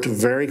have worked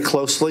very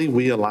closely.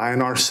 We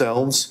align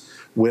ourselves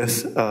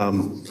with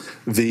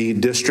the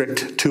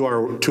district to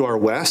our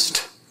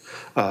west.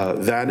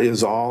 That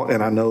is all,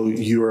 and I know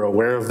you are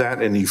aware of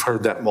that and you've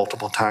heard that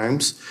multiple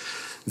times.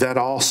 That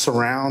all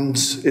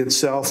surrounds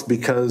itself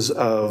because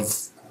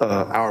of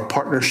our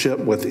partnership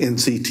with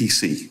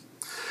NCTC.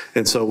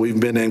 And so we've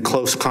been in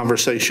close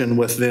conversation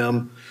with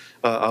them.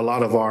 A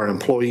lot of our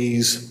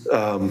employees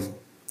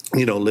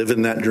live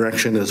in that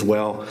direction as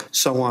well,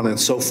 so on and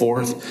so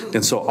forth.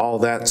 And so all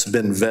that's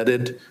been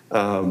vetted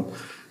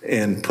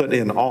and put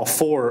in all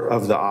 4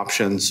 of the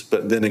options.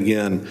 But then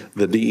again,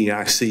 the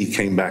DEIC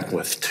came back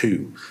with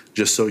 2,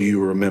 just so you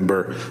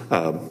remember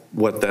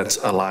what that's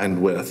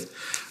aligned with.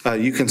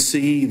 You can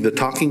see the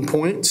talking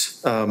points.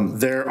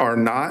 There are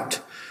not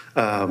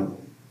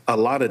a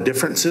lot of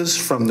differences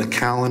from the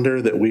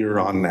calendar that we are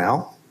on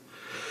now.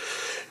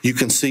 You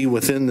can see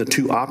within the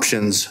two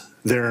options,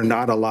 there are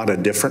not a lot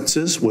of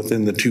differences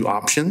within the two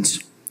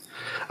options.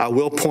 I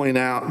will point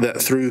out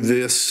that through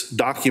this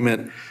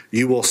document,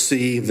 you will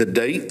see the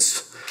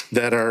dates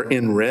that are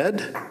in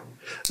red.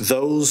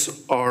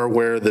 Those are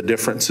where the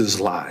differences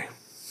lie.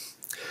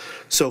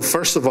 So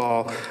first of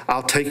all,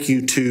 I'll take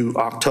you to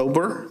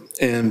October,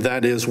 and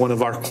that is one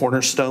of our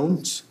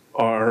cornerstones,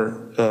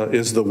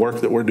 is the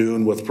work that we're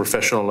doing with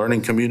professional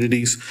learning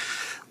communities.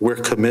 We're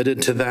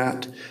committed to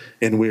that,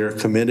 and we are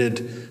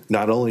committed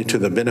not only to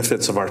the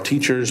benefits of our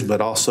teachers,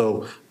 but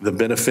also the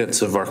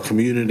benefits of our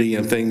community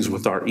and things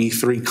with our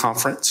E3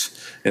 conference,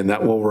 and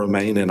that will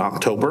remain in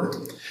October.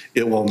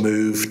 It will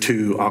move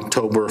to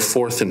October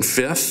 4th and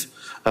 5th.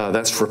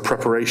 That's for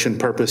preparation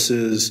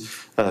purposes,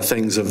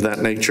 things of that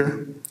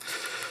nature.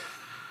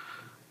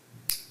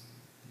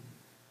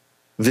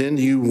 Then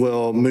you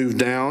will move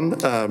down.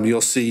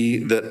 You'll see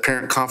that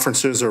parent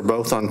conferences are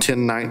both on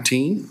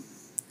 10/19.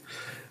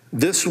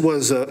 This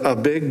was a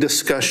big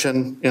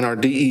discussion in our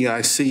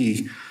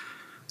DEIC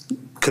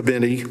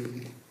committee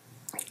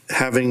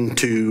having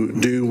to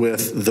do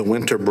with the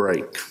winter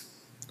break.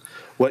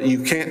 What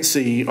you can't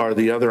see are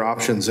the other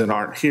options that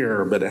aren't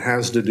here, but it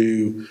has to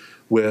do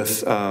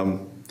with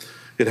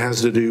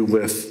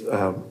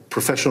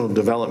professional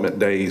development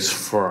days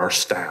for our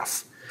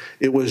staff.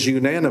 It was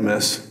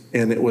unanimous,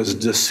 and it was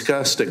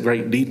discussed at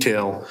great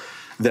detail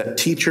that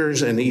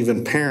teachers and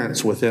even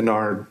parents within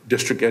our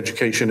District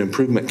Education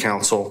Improvement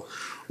Council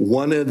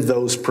wanted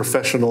those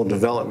professional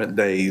development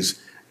days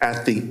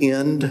at the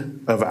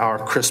end of our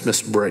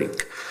Christmas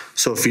break.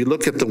 So if you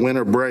look at the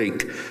winter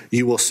break,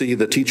 you will see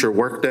the teacher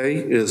workday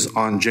is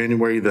on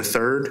January the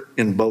 3rd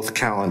in both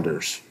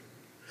calendars.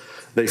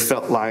 They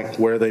felt like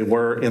where they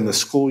were in the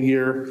school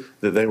year,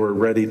 that they were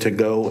ready to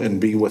go and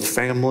be with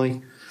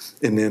family,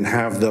 and then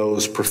have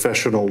those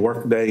professional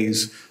work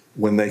days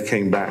when they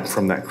came back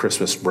from that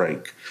Christmas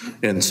break.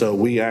 And so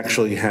we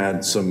actually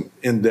had some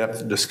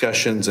in-depth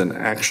discussions and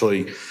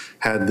actually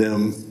had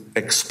them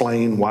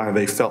explain why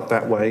they felt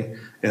that way.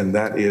 And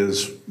that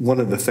is one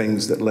of the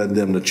things that led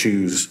them to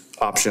choose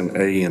option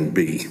A and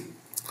B.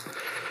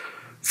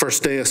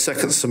 First day of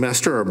second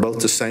semester are both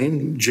the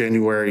same,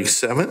 January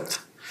 7th.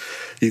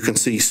 You can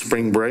see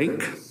spring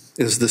break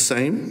is the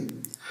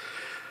same.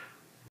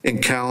 In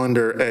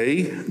calendar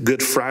A,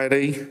 Good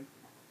Friday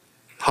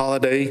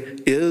holiday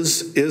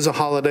is a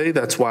holiday.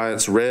 That's why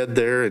it's red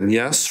there and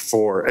yes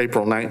for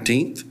April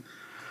 19th.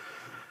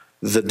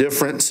 The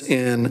difference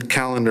in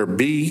calendar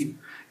B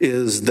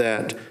is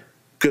that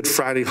Good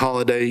Friday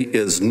holiday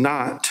is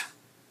not,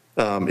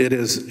 it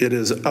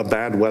is a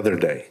bad weather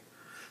day.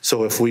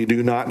 So if we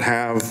do not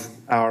have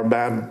our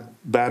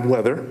bad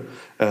weather,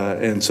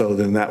 and so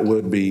then that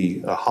would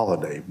be a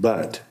holiday,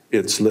 but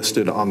it's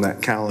listed on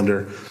that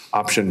calendar.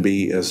 Option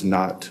B is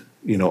not,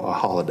 a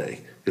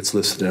holiday. It's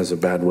listed as a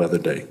bad weather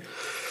day.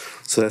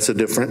 So that's a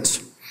difference.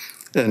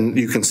 And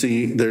you can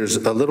see there's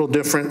a little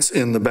difference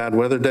in the bad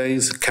weather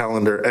days.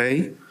 Calendar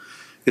A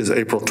is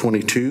April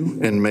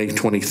 22 and May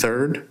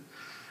 23rd,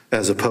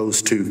 as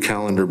opposed to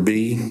calendar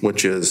B,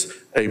 which is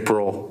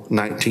April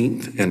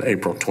 19th and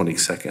April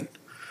 22nd.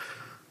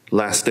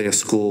 Last day of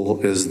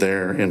school is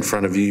there in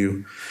front of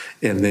you.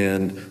 And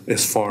then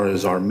as far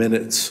as our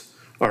minutes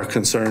are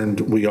concerned,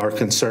 we are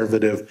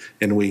conservative,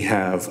 and we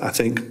have, I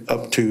think,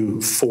 up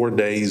to 4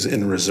 days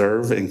in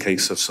reserve in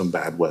case of some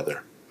bad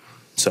weather.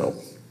 So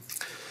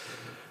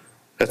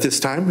at this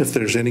time, if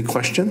there's any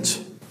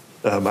questions,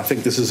 I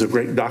think this is a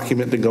great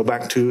document to go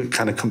back to. It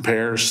kind of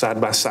compares side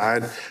by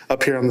side.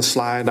 Up here on the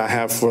slide, I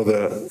have for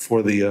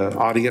the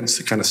audience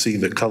to kind of see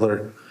the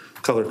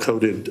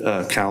color-coded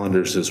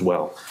calendars as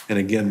well. And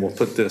again, we'll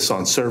put this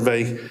on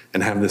survey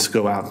and have this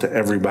go out to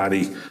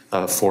everybody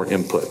for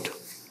input.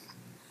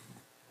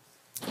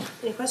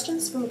 Any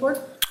questions from the board?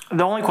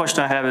 The only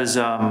question I have is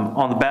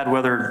on the bad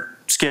weather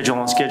schedule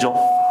on schedule.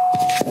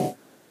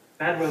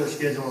 Bad weather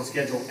schedule on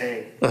schedule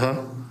A.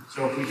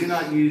 So if we do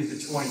not use the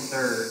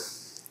 23rd,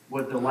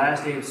 would the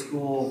last day of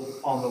school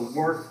on the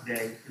work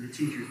day for the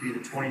teachers be the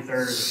 23rd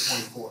or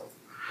the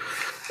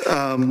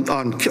 24th?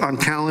 On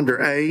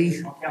calendar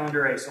A. On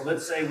calendar A. So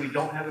let's say we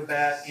don't have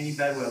any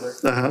bad weather.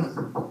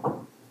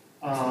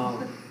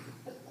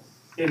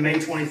 In May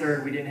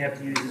 23rd, we didn't have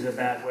to use it as a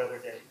bad weather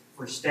day.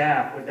 For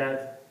staff, would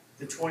that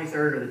the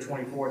 23rd or the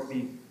 24th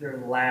be their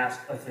last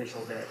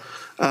official day?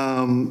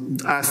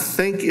 I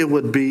think it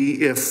would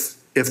be if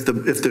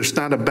there's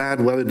not a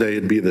bad weather day,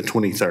 it'd be the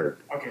 23rd.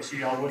 Okay, so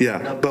y'all would.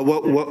 Yeah, but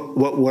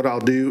what I'll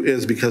do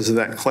is, because of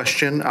that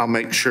question, I'll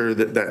make sure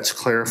that that's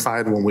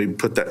clarified when we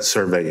put that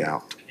survey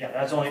out. Yeah,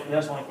 that's the only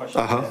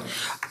question.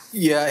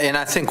 Yeah, and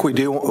I think we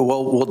do.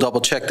 We'll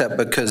double check that,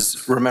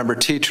 because remember,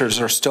 teachers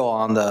are still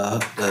on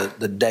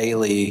the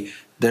daily.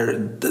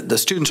 The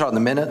students are on the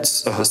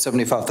minutes,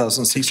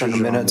 75,600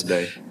 minutes.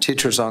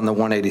 Teachers on the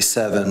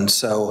 187.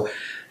 So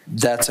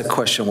that's a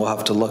question we'll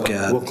have to look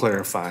at. We'll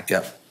clarify.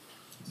 Yeah.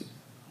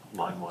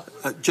 line one.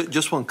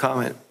 Just one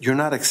comment. You're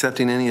not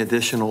accepting any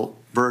additional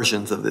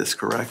versions of this,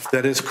 correct?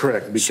 That is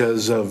correct,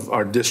 because of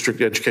our District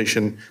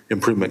Education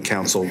Improvement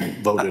Council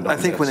voted on I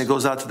think this. when it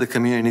goes out to the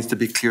community, it needs to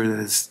be clear that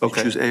it's you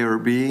choose A or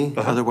B.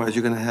 Otherwise,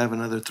 you're going to have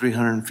another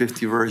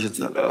 350 versions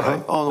of it.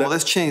 Right? Oh, well,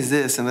 let's change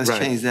this and let's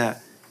change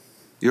that.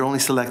 You're only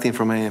selecting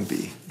from A and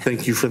B.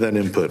 Thank you for that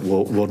input.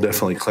 We'll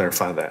definitely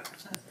clarify that.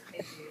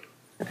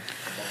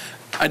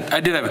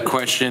 I did have a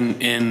question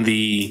in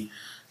the,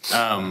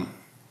 at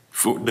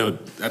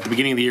the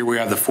beginning of the year, we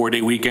have the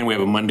 4-day weekend. We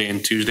have a Monday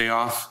and Tuesday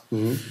off.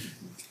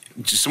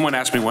 Someone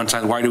asked me one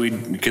time, why do we,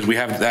 because we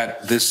have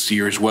that this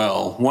year as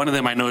well. One of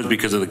them I know is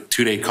because of the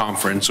 2-day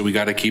conference, so we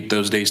got to keep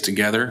those days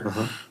together.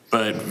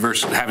 But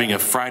versus having a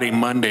Friday,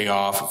 Monday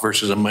off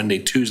versus a Monday,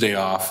 Tuesday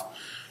off,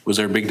 was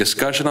there a big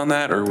discussion on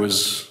that, or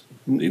was,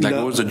 like,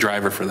 what was the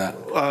driver for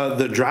that?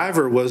 The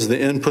driver was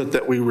the input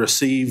that we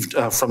received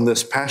from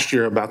this past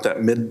year about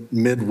that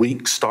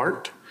midweek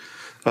start.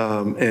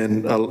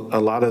 And a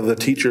lot of the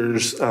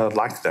teachers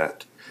liked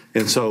that.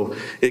 And so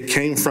it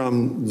came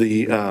from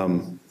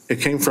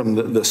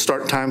the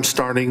start time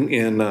starting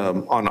in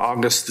on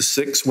August the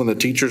 6th when the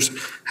teachers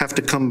have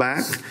to come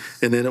back.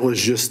 And then it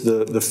was just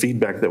the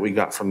feedback that we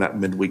got from that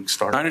midweek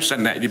start. I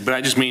understand that, but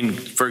I just mean,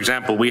 for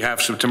example, we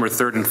have September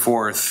 3rd and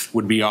 4th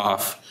would be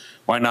off.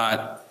 Why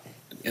not,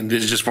 and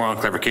this is just more on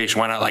clarification,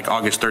 why not like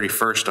August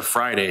 31st to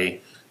Friday,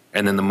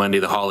 and then the Monday,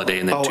 the holiday,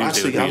 and then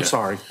Tuesday? I see. I'm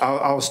sorry.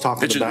 I was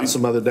talking about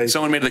some other days.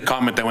 Someone made the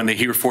comment that when they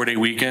hear 4-day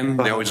weekend,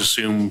 they always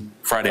assume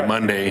Friday,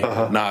 Monday,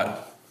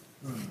 not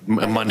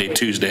Monday,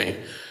 Tuesday.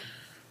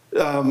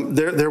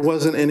 There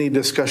wasn't any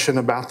discussion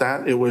about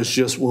that. It was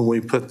just when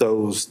we put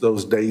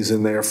those days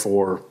in there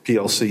for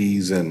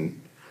PLCs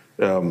and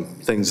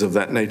things of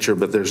that nature,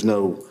 but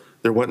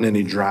there wasn't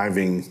any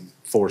driving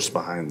force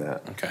behind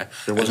that. Okay.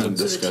 There wasn't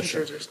So the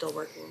discussion. teachers are still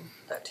working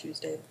that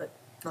Tuesday, but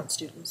not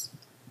students.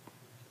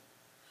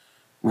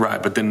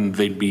 Right, but then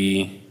they'd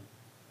be,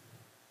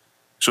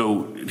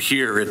 so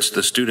here it's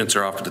the students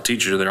are off, but the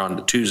teachers are there on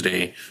the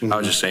Tuesday. I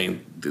was just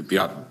saying the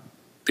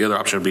other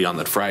option would be on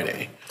the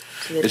Friday.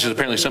 It's just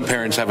apparently some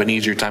parents have an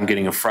easier time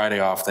getting a Friday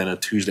off than a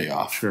Tuesday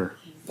off. Sure.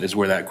 Is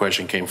where that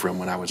question came from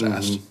when I was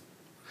asked.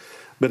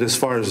 But as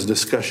far as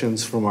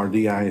discussions from our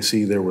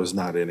DIC, there was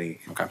not any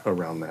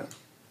around that.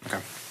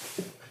 Okay.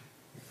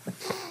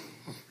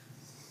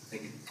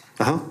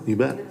 You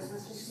bet.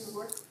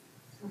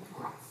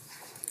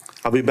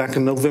 I'll be back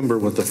in November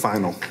with the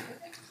final.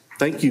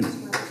 Thank you. All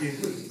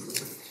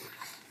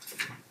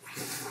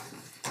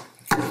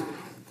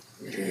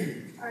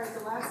right,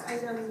 the last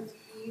item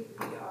D,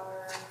 we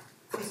are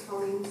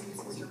postponing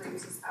since Mr.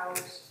 Riggs is out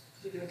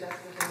due to a death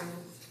in the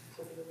family.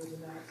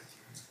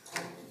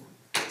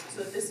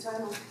 So at this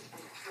time,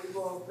 we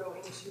will go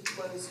into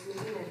closed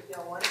meeting and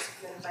PL 1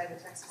 submitted by the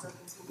Texas Open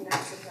Meeting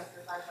Act,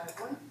 Chapter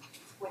 551,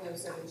 Window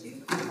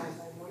 72,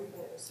 551,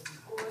 Window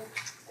 74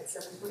 at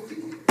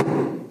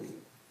 7:22.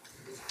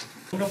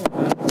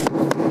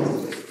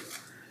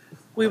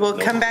 We will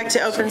come back to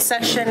open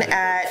session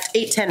at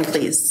 8:10,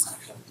 please.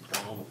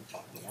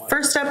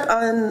 First up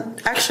on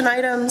action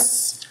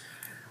items,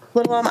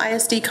 Little Elm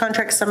ISD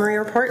contract summary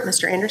report,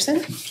 Mr.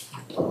 Anderson.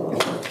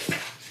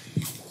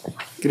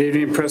 Good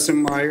evening,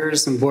 President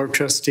Myers and Board of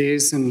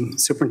Trustees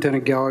and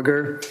Superintendent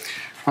Gallagher.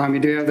 You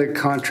do have the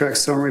contract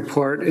summary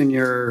report in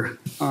your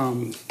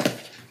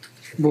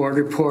board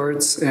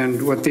reports,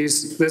 and what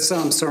this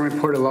summary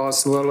report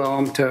allows Little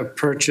Elm to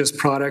purchase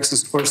products and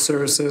support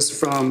services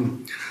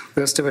from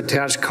list of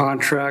attached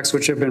contracts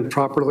which have been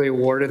properly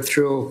awarded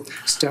through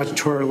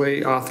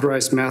statutorily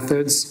authorized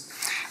methods.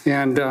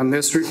 And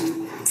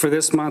for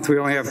this month, we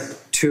only have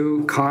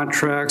 2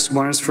 contracts.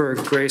 One is for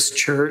Grace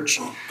Church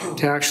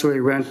to actually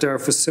rent our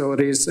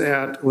facilities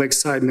at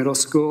Lakeside Middle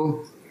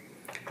School.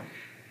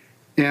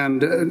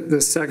 And the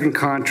second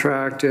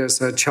contract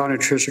is a child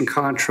nutrition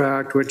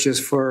contract, which is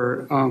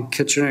for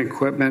kitchen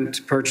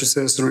equipment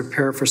purchases and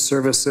repair for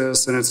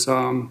services, and it's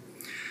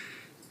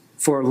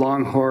for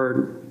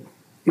Longhorn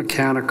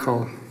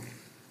Mechanical.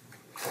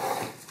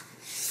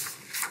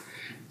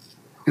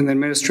 And the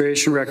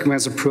administration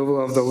recommends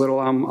approval of the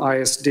Little Elm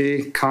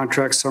ISD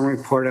contract summary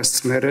report as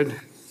submitted.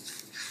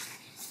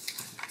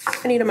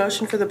 I need a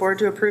motion for the board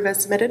to approve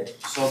as submitted.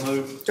 So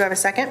moved. Do I have a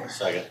second?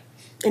 Second.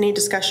 Any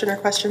discussion or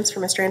questions for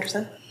Mr.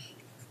 Anderson?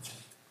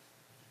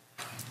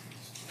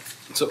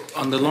 So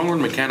on the Longhorn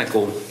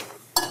Mechanical,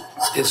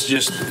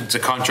 it's a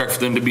contract for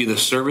them to be the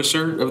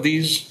servicer of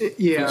these?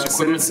 Yes,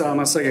 and it's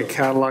almost like a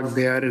catalog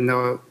bid, and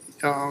they'll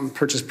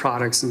purchase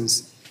products and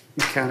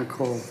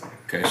mechanical.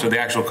 Okay, so the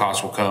actual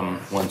cost will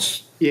come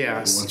once they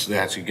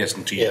actually get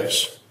into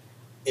use.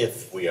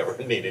 If we ever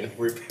need any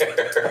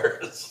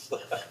repairs.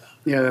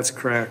 Yeah, that's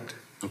correct.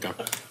 Okay.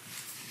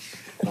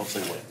 Don't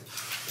say when.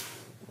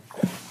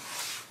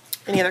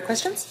 Any other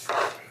questions?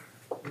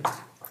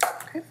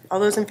 Okay, all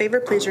those in favor,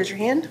 please raise your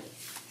hand.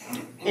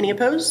 Any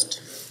opposed?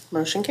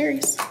 Motion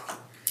carries.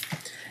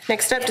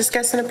 Next up,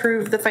 discuss and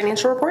approve the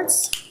financial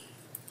reports.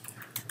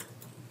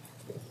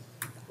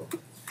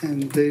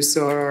 And these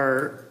are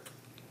our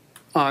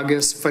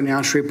August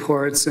financial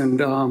reports,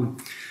 and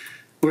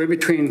we're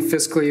between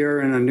fiscal year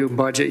and a new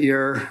budget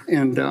year.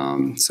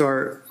 And so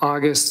our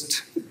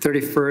August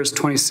 31st,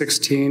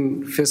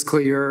 2016 fiscal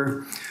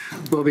year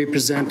will be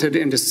presented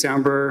in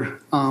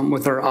December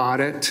with our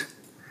audit.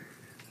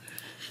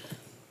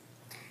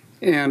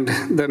 And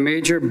the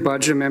major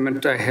budget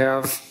amendment I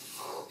have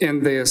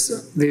in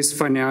these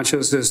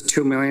financials is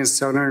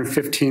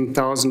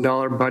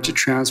 $2,715,000 budget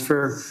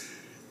transfer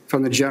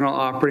from the general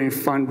operating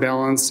fund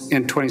balance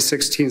in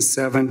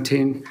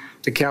 2016-17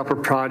 to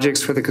capital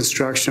projects for the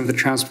construction of the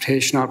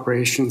transportation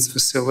operations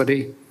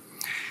facility.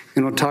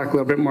 And we'll talk a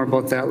little bit more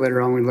about that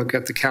later on when we look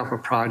at the capital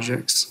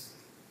projects.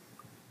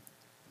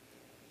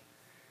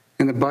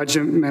 And the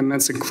budget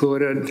amendments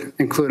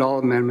include all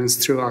amendments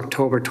through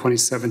October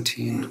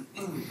 2017.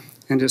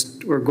 And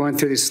just, we're going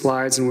through these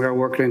slides and we are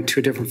working in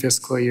 2 different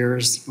fiscal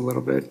years a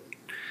little bit.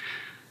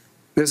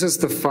 This is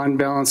the fund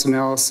balance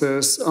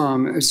analysis.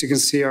 As you can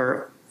see,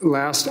 our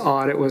last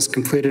audit was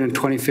completed in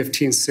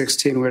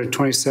 2015-16. We had a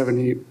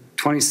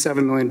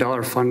 $27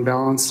 million fund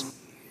balance.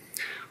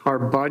 Our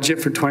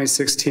budget for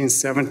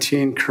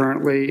 2016-17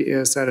 currently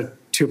is at a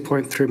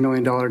 $2.3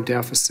 million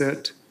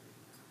deficit.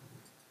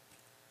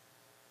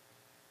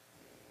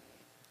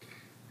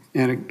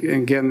 And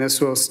again, this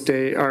will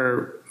stay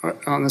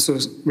this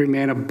will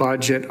remain a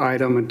budget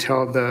item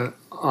until the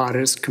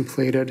audit is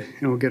completed,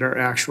 and we'll get our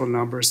actual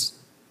numbers.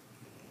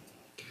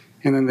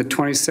 And then the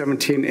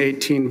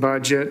 2017-18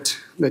 budget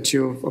that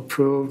you've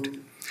approved,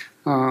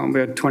 we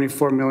had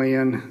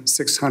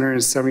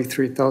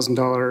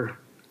 $24,673,000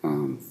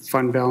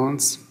 fund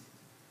balance.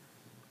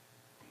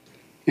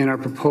 And our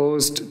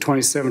proposed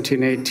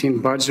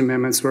 2017-18 budget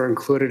amendments were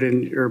included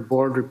in your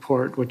board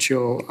report, which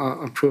you'll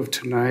approve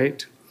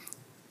tonight,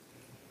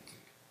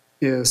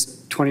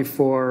 is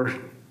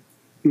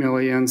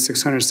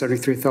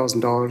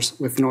 $24,673,000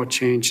 with no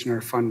change in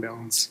our fund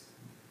balance.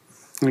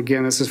 And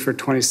again, this is for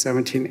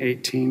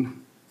 2017-18.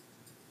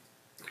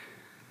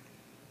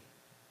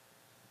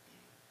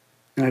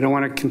 And I don't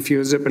want to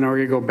confuse it, but now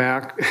we're going to go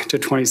back to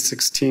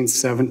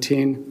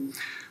 2016-17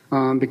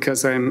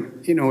 because I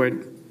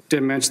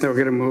did mention that we're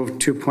going to move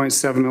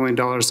 $2.7 million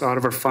out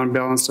of our fund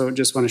balance. So I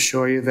just want to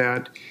show you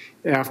that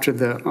after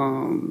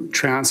the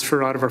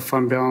transfer out of our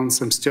fund balance,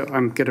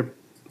 I'm going to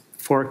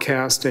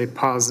forecast a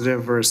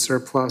positive or a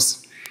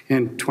surplus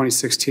in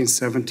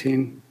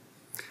 2016-17.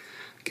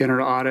 Again,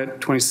 our audit,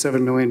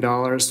 $27 million. We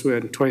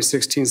had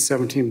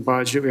 2016-17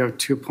 budget. We have a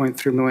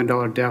 $2.3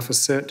 million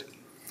deficit.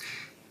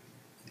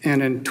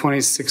 And in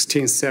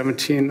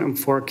 2016-17, I'm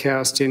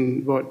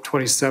forecasting about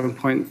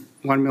 $27.1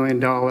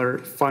 million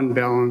fund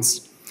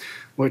balance,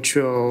 which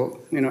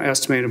will,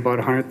 estimate about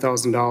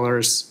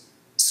 $100,000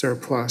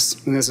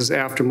 surplus. And this is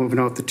after moving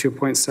out the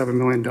 $2.7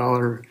 million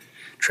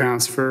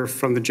transfer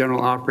from the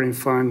general operating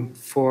fund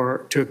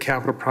to a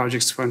capital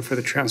projects fund for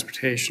the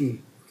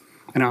transportation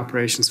and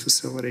operations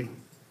facility.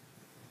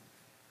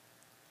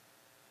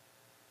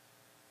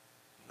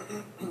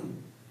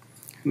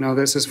 Now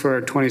this is for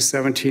our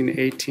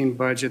 2017-18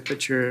 budget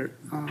that you're,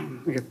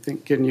 I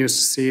think, getting used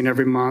to seeing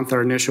every month.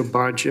 Our initial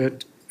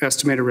budget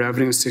estimated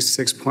revenue is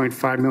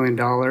 $66.5 million.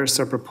 Our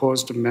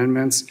proposed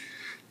amendments,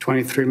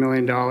 $23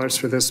 million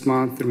for this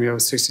month, and we have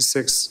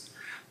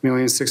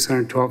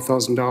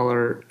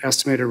 $66,612,000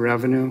 estimated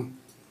revenue.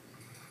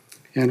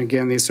 And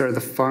again, these are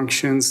the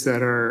functions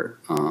that are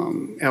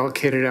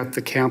allocated at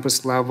the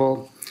campus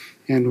level,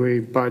 and we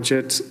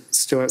budget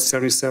still at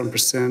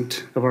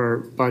 77% of our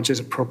budget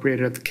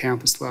appropriated at the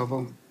campus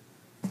level.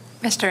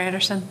 Mr.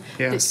 Anderson?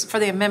 Yes. For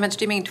the amendments,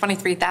 do you mean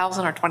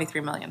 23,000 or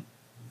 23 million?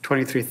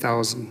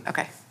 23,000.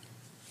 Okay.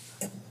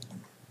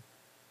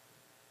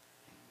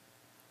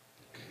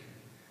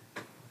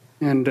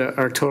 And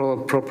our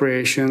total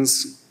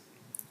appropriations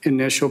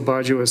initial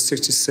budget was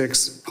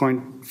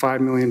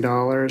 $66.5 million.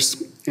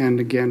 And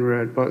again,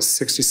 we're at about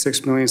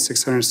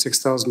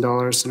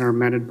 $66,606,000 in our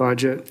amended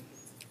budget.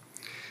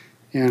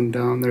 And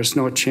there's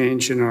no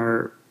change in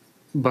our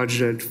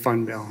budgeted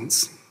fund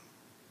balance.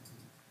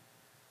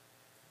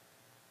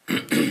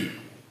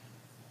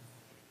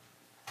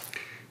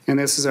 And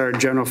this is our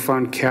general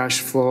fund cash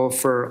flow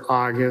for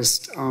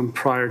August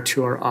prior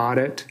to our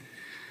audit.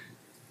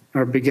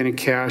 Our beginning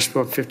cash,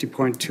 about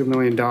 $50.2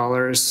 million.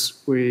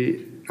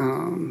 We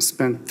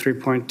spent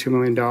 $3.2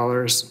 million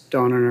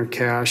down on our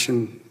cash,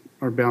 and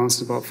our balance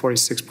is about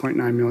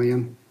 $46.9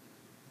 million.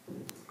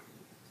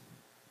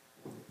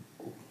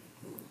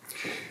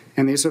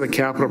 And these are the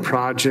capital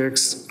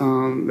projects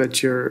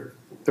that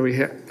we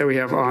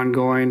have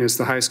ongoing. Is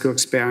the high school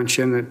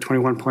expansion, the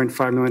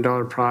 $21.5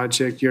 million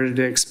project.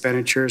 Year-to-date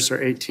expenditures are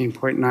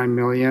 $18.9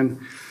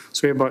 million. So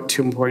we have about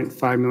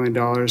 $2.5 million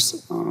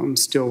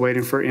still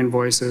waiting for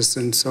invoices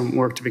and some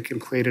work to be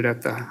completed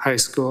at the high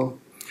school.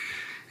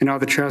 And now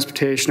the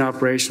transportation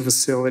operation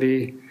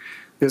facility,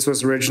 this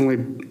was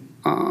originally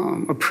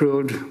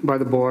approved by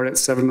the board at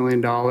 $7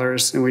 million,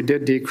 and we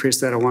did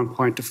decrease that at one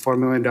point to $4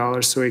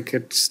 million so we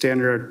could stand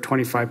at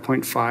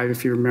 25.5,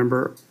 if you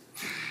remember.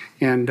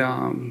 And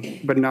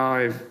but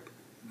now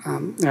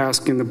I'm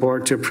asking the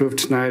board to approve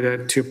tonight a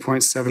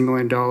 $2.7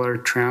 million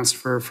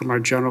transfer from our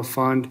general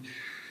fund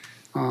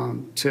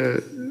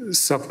to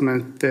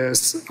supplement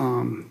this,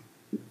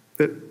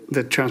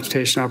 the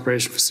transportation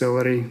operation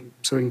facility,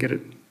 so we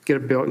can get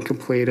it built and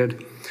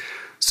completed.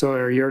 So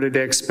our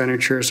year-to-date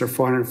expenditures are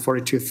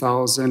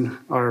 $442,000.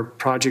 Our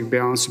project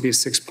balance would be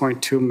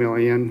 $6.2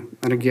 million.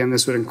 And again,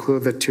 this would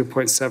include the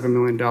 $2.7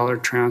 million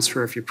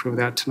transfer if you approve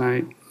that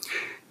tonight.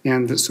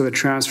 And so the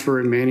transfer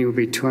remaining would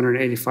be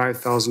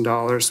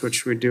 $285,000,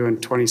 which we do in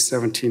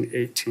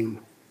 2017-18.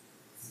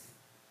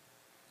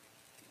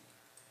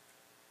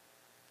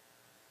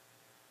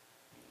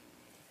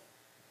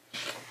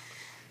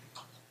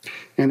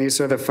 And these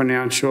are the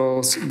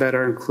financials that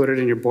are included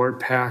in your board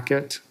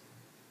packet.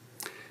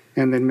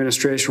 And the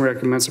administration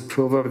recommends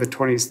approval of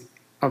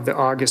the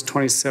August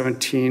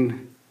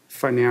 2017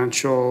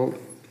 financial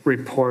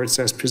reports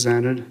as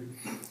presented.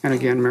 And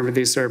again, remember,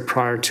 these are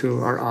prior to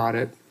our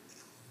audit.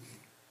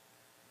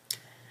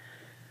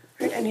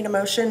 All right, I need a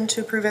motion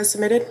to approve as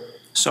submitted.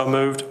 So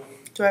moved.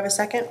 Do I have a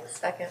second?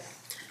 Second.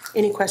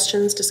 Any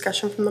questions,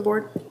 discussion from the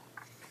board? No.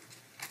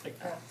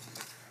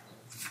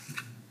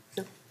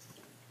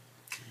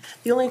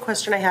 The only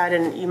question I had,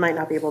 and you might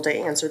not be able to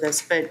answer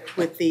this, but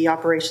with the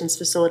operations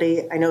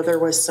facility, I know there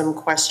was some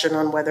question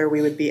on whether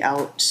we would be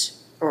out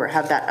or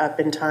have that up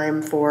in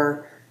time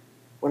for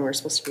when we're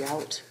supposed to be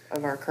out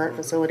of our current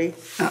facility.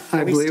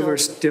 I believe we're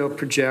still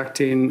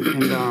projecting,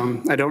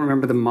 and I don't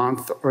remember the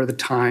month or the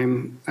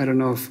time. I don't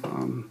know if,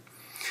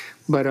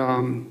 but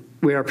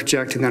we are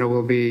projecting that it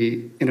will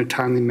be in a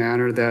timely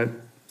manner that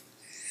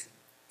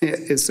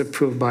it's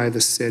approved by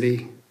the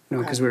city,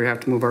 because we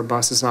have to move our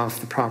buses off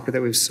the property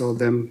that we've sold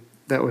them.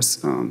 That was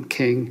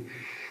King,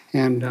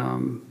 and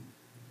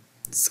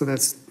so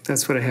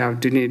that's what I have.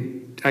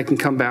 I can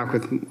come back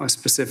with a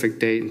specific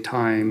date and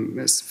time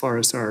as far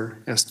as our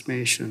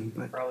estimation,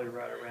 but Probably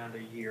right around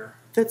a year.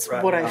 That's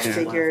Right what I around a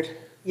figured. month.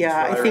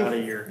 Yeah, Right I around a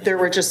year. think there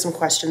were just some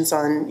questions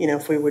on,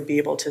 if we would be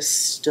able to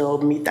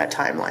still meet that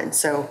timeline.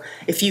 So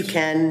if you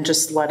can,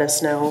 just let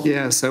us know.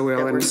 yes, I will.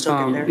 That we're And still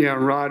getting there. yeah,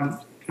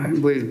 Rod, I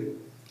believe,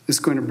 is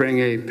going to bring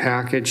a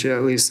package,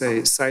 at least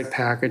a site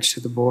package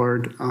to the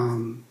board,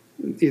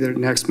 either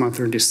next month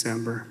or in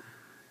December.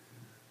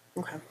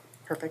 Okay,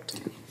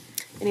 perfect.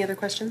 Any other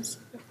questions?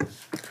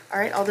 All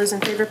right, all those in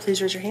favor,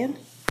 please raise your hand.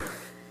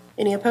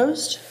 Any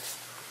opposed?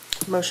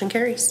 Motion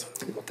carries.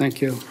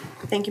 Thank you.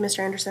 Thank you, Mr.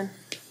 Anderson.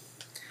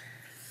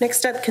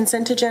 Next up,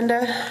 consent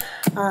agenda.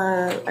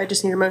 I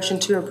just need a motion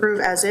to approve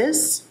as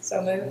is.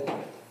 So moved.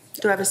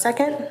 Do I have a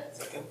second?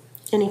 Second.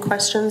 Any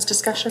questions,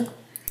 discussion?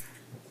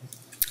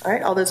 All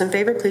right, all those in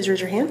favor, please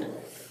raise your hand.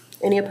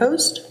 Any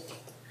opposed?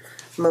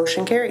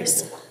 Motion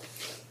carries.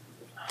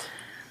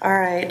 All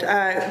right,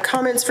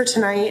 comments for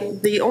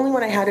tonight. The only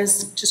one I had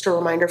is just a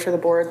reminder for the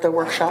board, the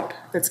workshop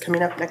that's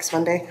coming up next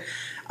Monday.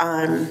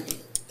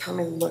 Let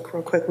me look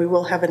real quick. We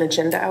will have an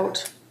agenda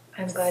out.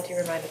 I'm glad you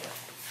reminded me.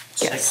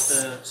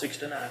 Yes. 6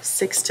 to 9.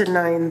 6 to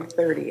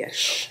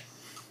 9:30-ish.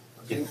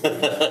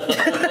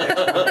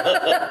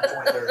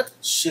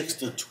 6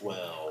 to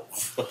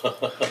 12.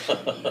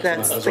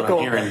 That's That's the what goal.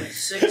 I'm hearing.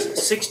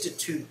 6 to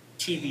 2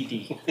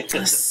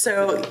 TBD.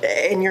 So,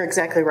 and you're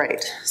exactly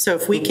right. So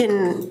if we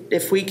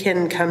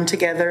can come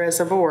together as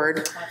a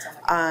board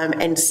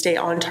and stay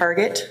on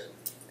target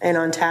and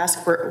on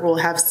task, we'll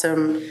have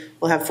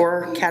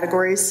 4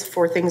 categories,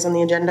 4 things on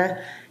the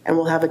agenda, and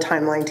we'll have a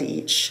timeline to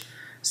each.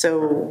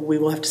 So we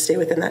will have to stay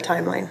within that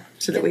timeline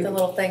so that Get the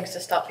little things to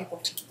stop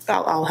people.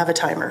 I'll have a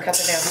timer. Cut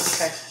it down,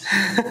 okay.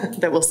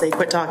 That will say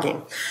quit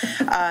talking.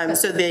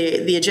 So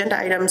the agenda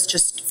items,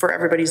 just for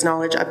everybody's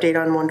knowledge, update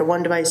on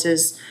one-to-one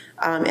devices,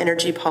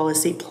 energy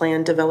policy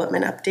plan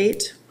development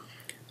update,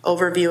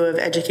 overview of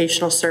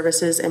educational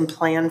services and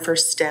plan for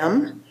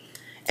STEM,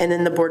 and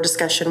then the board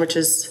discussion, which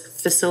is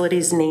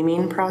facilities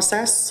naming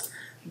process,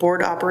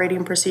 board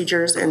operating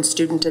procedures, and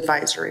student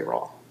advisory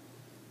role.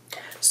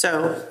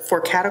 So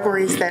for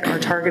categories that are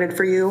targeted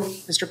for you,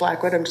 Mr.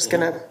 Blackwood, I'm just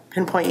going to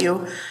pinpoint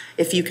you.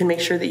 If you can make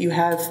sure that you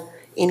have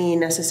any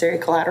necessary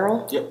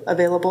collateral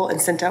available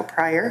and sent out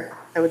prior,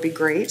 that would be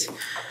great.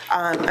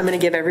 I'm going to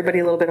give everybody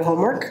a little bit of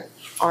homework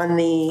on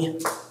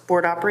the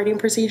board operating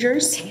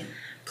procedures.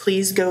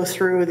 Please go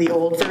through the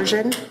old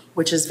version,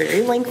 which is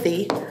very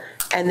lengthy,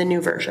 and the new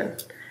version,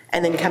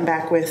 and then come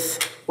back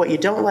with what you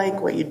don't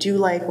like, what you do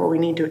like, what we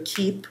need to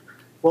keep,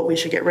 what we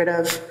should get rid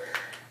of.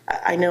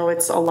 I know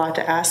it's a lot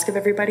to ask of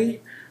everybody,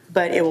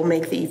 but it will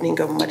make the evening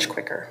go much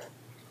quicker,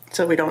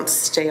 so we don't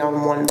stay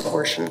on one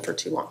portion for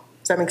too long.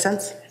 Does that make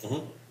sense?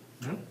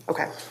 Mm-hmm.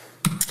 Okay.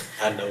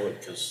 I know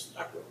it because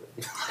I wrote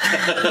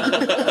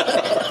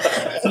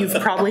it. You've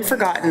probably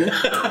forgotten.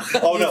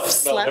 Oh, no.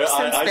 Slept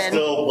since I then.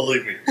 still,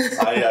 believe me,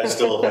 I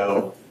still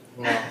have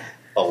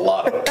a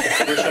lot of it.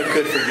 I wish I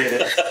could forget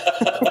it.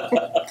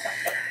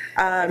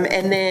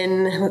 And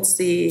then, let's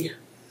see,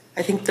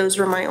 I think those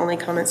were my only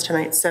comments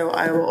tonight, so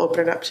I will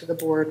open it up to the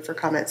board for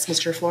comments.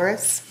 Mr.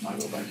 Flores?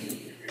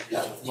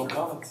 No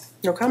comments.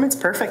 No comments?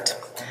 Perfect.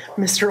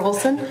 Mr.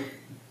 Olson?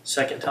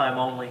 Second time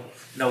only,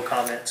 no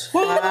comments.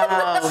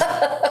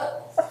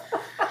 Wow.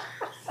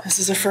 This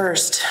is a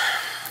first.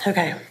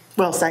 Okay.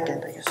 Well,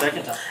 second, I guess.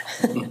 Second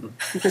time.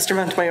 Mr.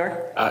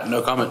 Montemayor?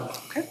 No comment.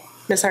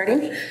 Ms.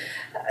 Harding?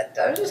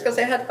 I was just gonna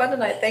say I had fun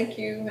tonight, thank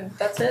you, and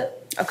that's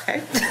it. Okay,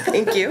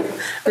 thank you.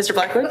 Mr.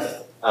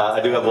 Blackwood? I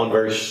do have one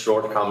very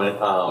short comment.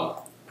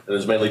 And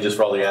it's mainly just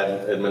for all the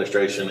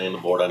administration and the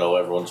board. I know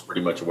everyone's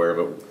pretty much aware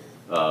of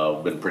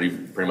it. Been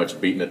pretty much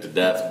beating it to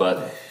death.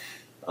 But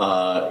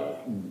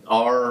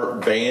our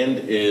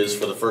band is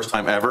for the first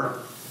time ever.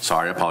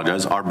 Sorry, I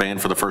apologize. Our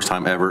band for the first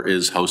time ever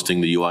is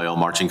hosting the UIL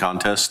marching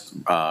contest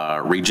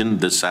region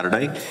this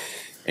Saturday.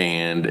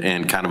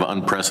 And kind of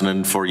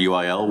unprecedented for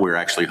UIL, we're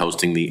actually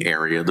hosting the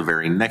area the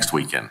very next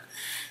weekend.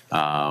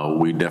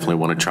 We definitely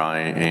want to try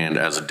and,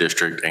 as a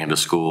district and a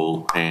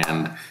school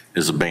and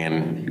as a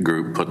band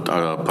group, put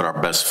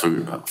our best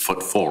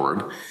foot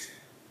forward.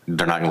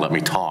 They're not going to let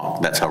me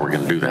talk. That's how we're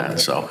going to do that.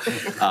 So,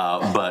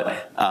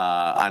 but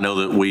I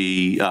know that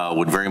we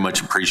would very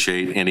much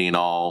appreciate any and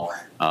all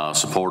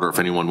support, or if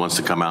anyone wants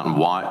to come out and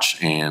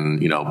watch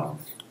and,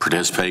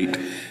 participate.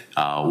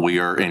 We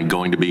are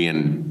going to be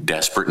in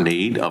desperate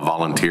need of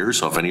volunteers.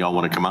 So if any of y'all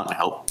want to come out and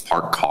help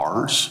park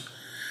cars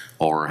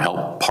or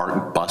help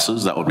park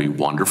buses, that would be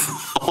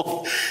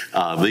wonderful.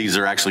 These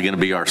are actually going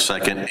to be our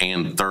second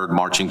and third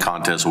marching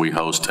contests we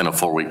host in a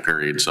 4-week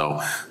period. So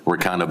we're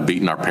kind of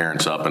beating our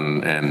parents up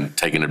and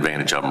taking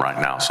advantage of them right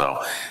now.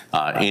 So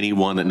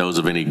anyone that knows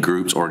of any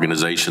groups,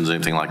 organizations,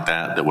 anything like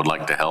that that would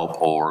like to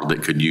help or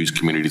that could use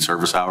community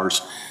service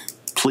hours,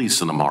 please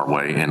send them our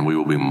way, and we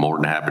will be more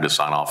than happy to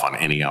sign off on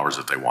any hours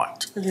that they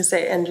want. Did you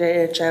say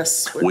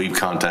NJHS? We've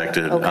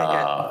contacted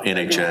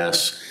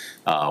NHS.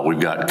 We've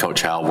got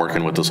Coach Howell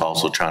working with us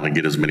also, trying to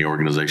get as many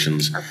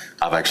organizations.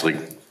 I've actually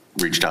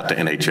reached out to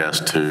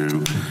NHS,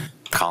 to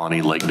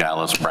Colony, Lake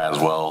Dallas,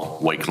 Braswell,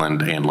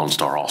 Wakeland, and Lone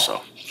Star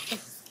also.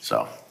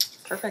 So,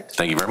 perfect.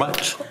 Thank you very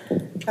much.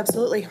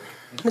 Absolutely.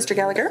 Mr.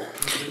 Gallagher?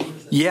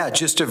 Yeah,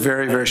 just a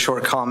very, very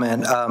short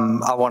comment.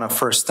 I want to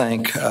first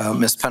thank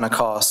Ms.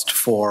 Pentecost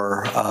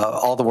for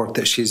all the work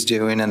that she's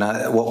doing. And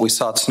what we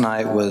saw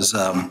tonight was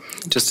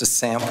just a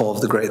sample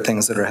of the great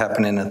things that are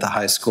happening at the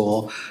high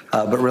school,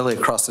 but really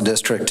across the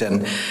district.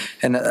 And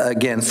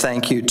again,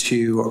 thank you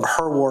to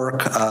her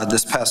work.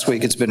 This past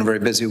week, it's been a very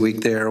busy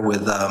week there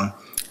with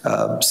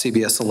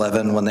CBS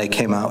 11 when they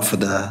came out for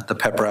the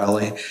pep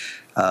rally.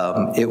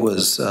 It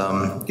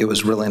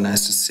was really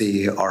nice to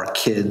see our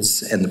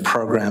kids and the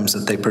programs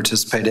that they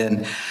participate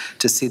in,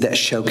 to see that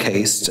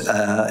showcased,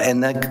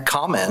 and the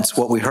comments,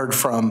 what we heard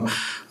from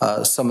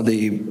some of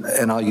the,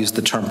 and I'll use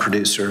the term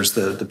producers,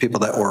 the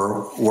people that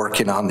were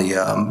working on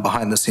the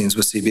behind the scenes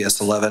with CBS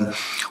 11.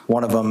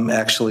 One of them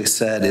actually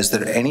said, is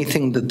there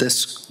anything that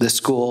this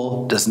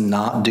school does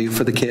not do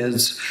for the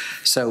kids?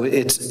 So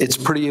it's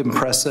pretty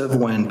impressive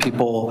when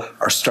people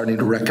are starting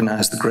to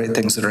recognize the great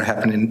things that are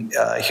happening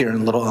here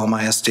in Little Elm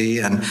ISD,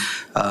 and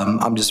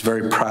I'm just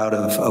very proud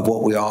of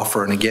what we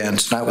offer. And again,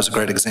 tonight was a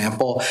great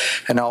example.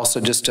 And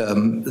also just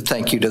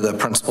thank you to the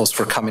principals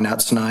for coming out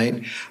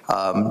tonight.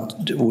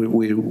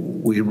 We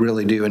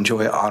really do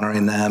enjoy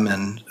honoring them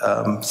and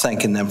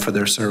thanking them for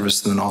their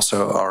service, and then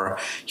also our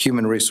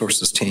human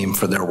resources team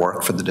for their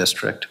work for the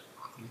district.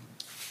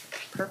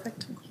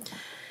 Perfect.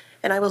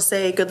 And I will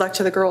say good luck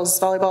to the girls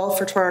volleyball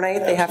for tomorrow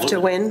night. They have to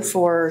win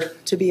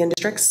to be in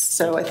districts.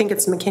 So I think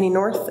it's McKinney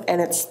North, and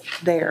it's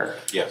there.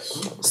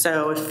 Yes.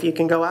 So if you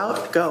can go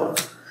out, go.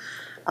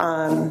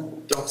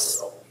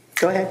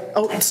 Go ahead.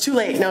 Oh, it's too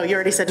late. No, you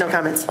already said no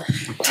comments.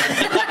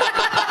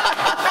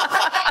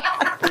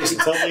 Please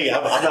tell me.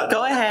 I'm not.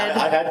 Go ahead.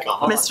 I had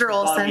comments. Mr.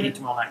 Olson.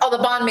 Oh, the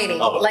bond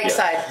meeting, Oh,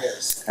 Lakeside.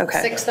 yes. Okay.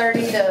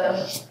 6:30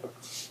 to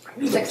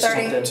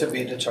 6:30? To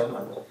be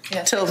determined.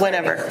 Yeah, Till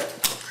whenever.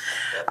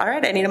 All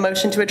right, I need a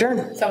motion to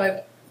adjourn. So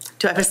moved.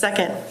 Do I have a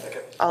second?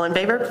 All in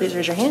favor, please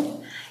raise your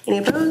hand. Any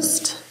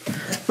opposed?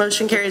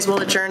 Motion carries. We'll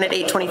adjourn at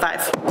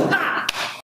 8:25.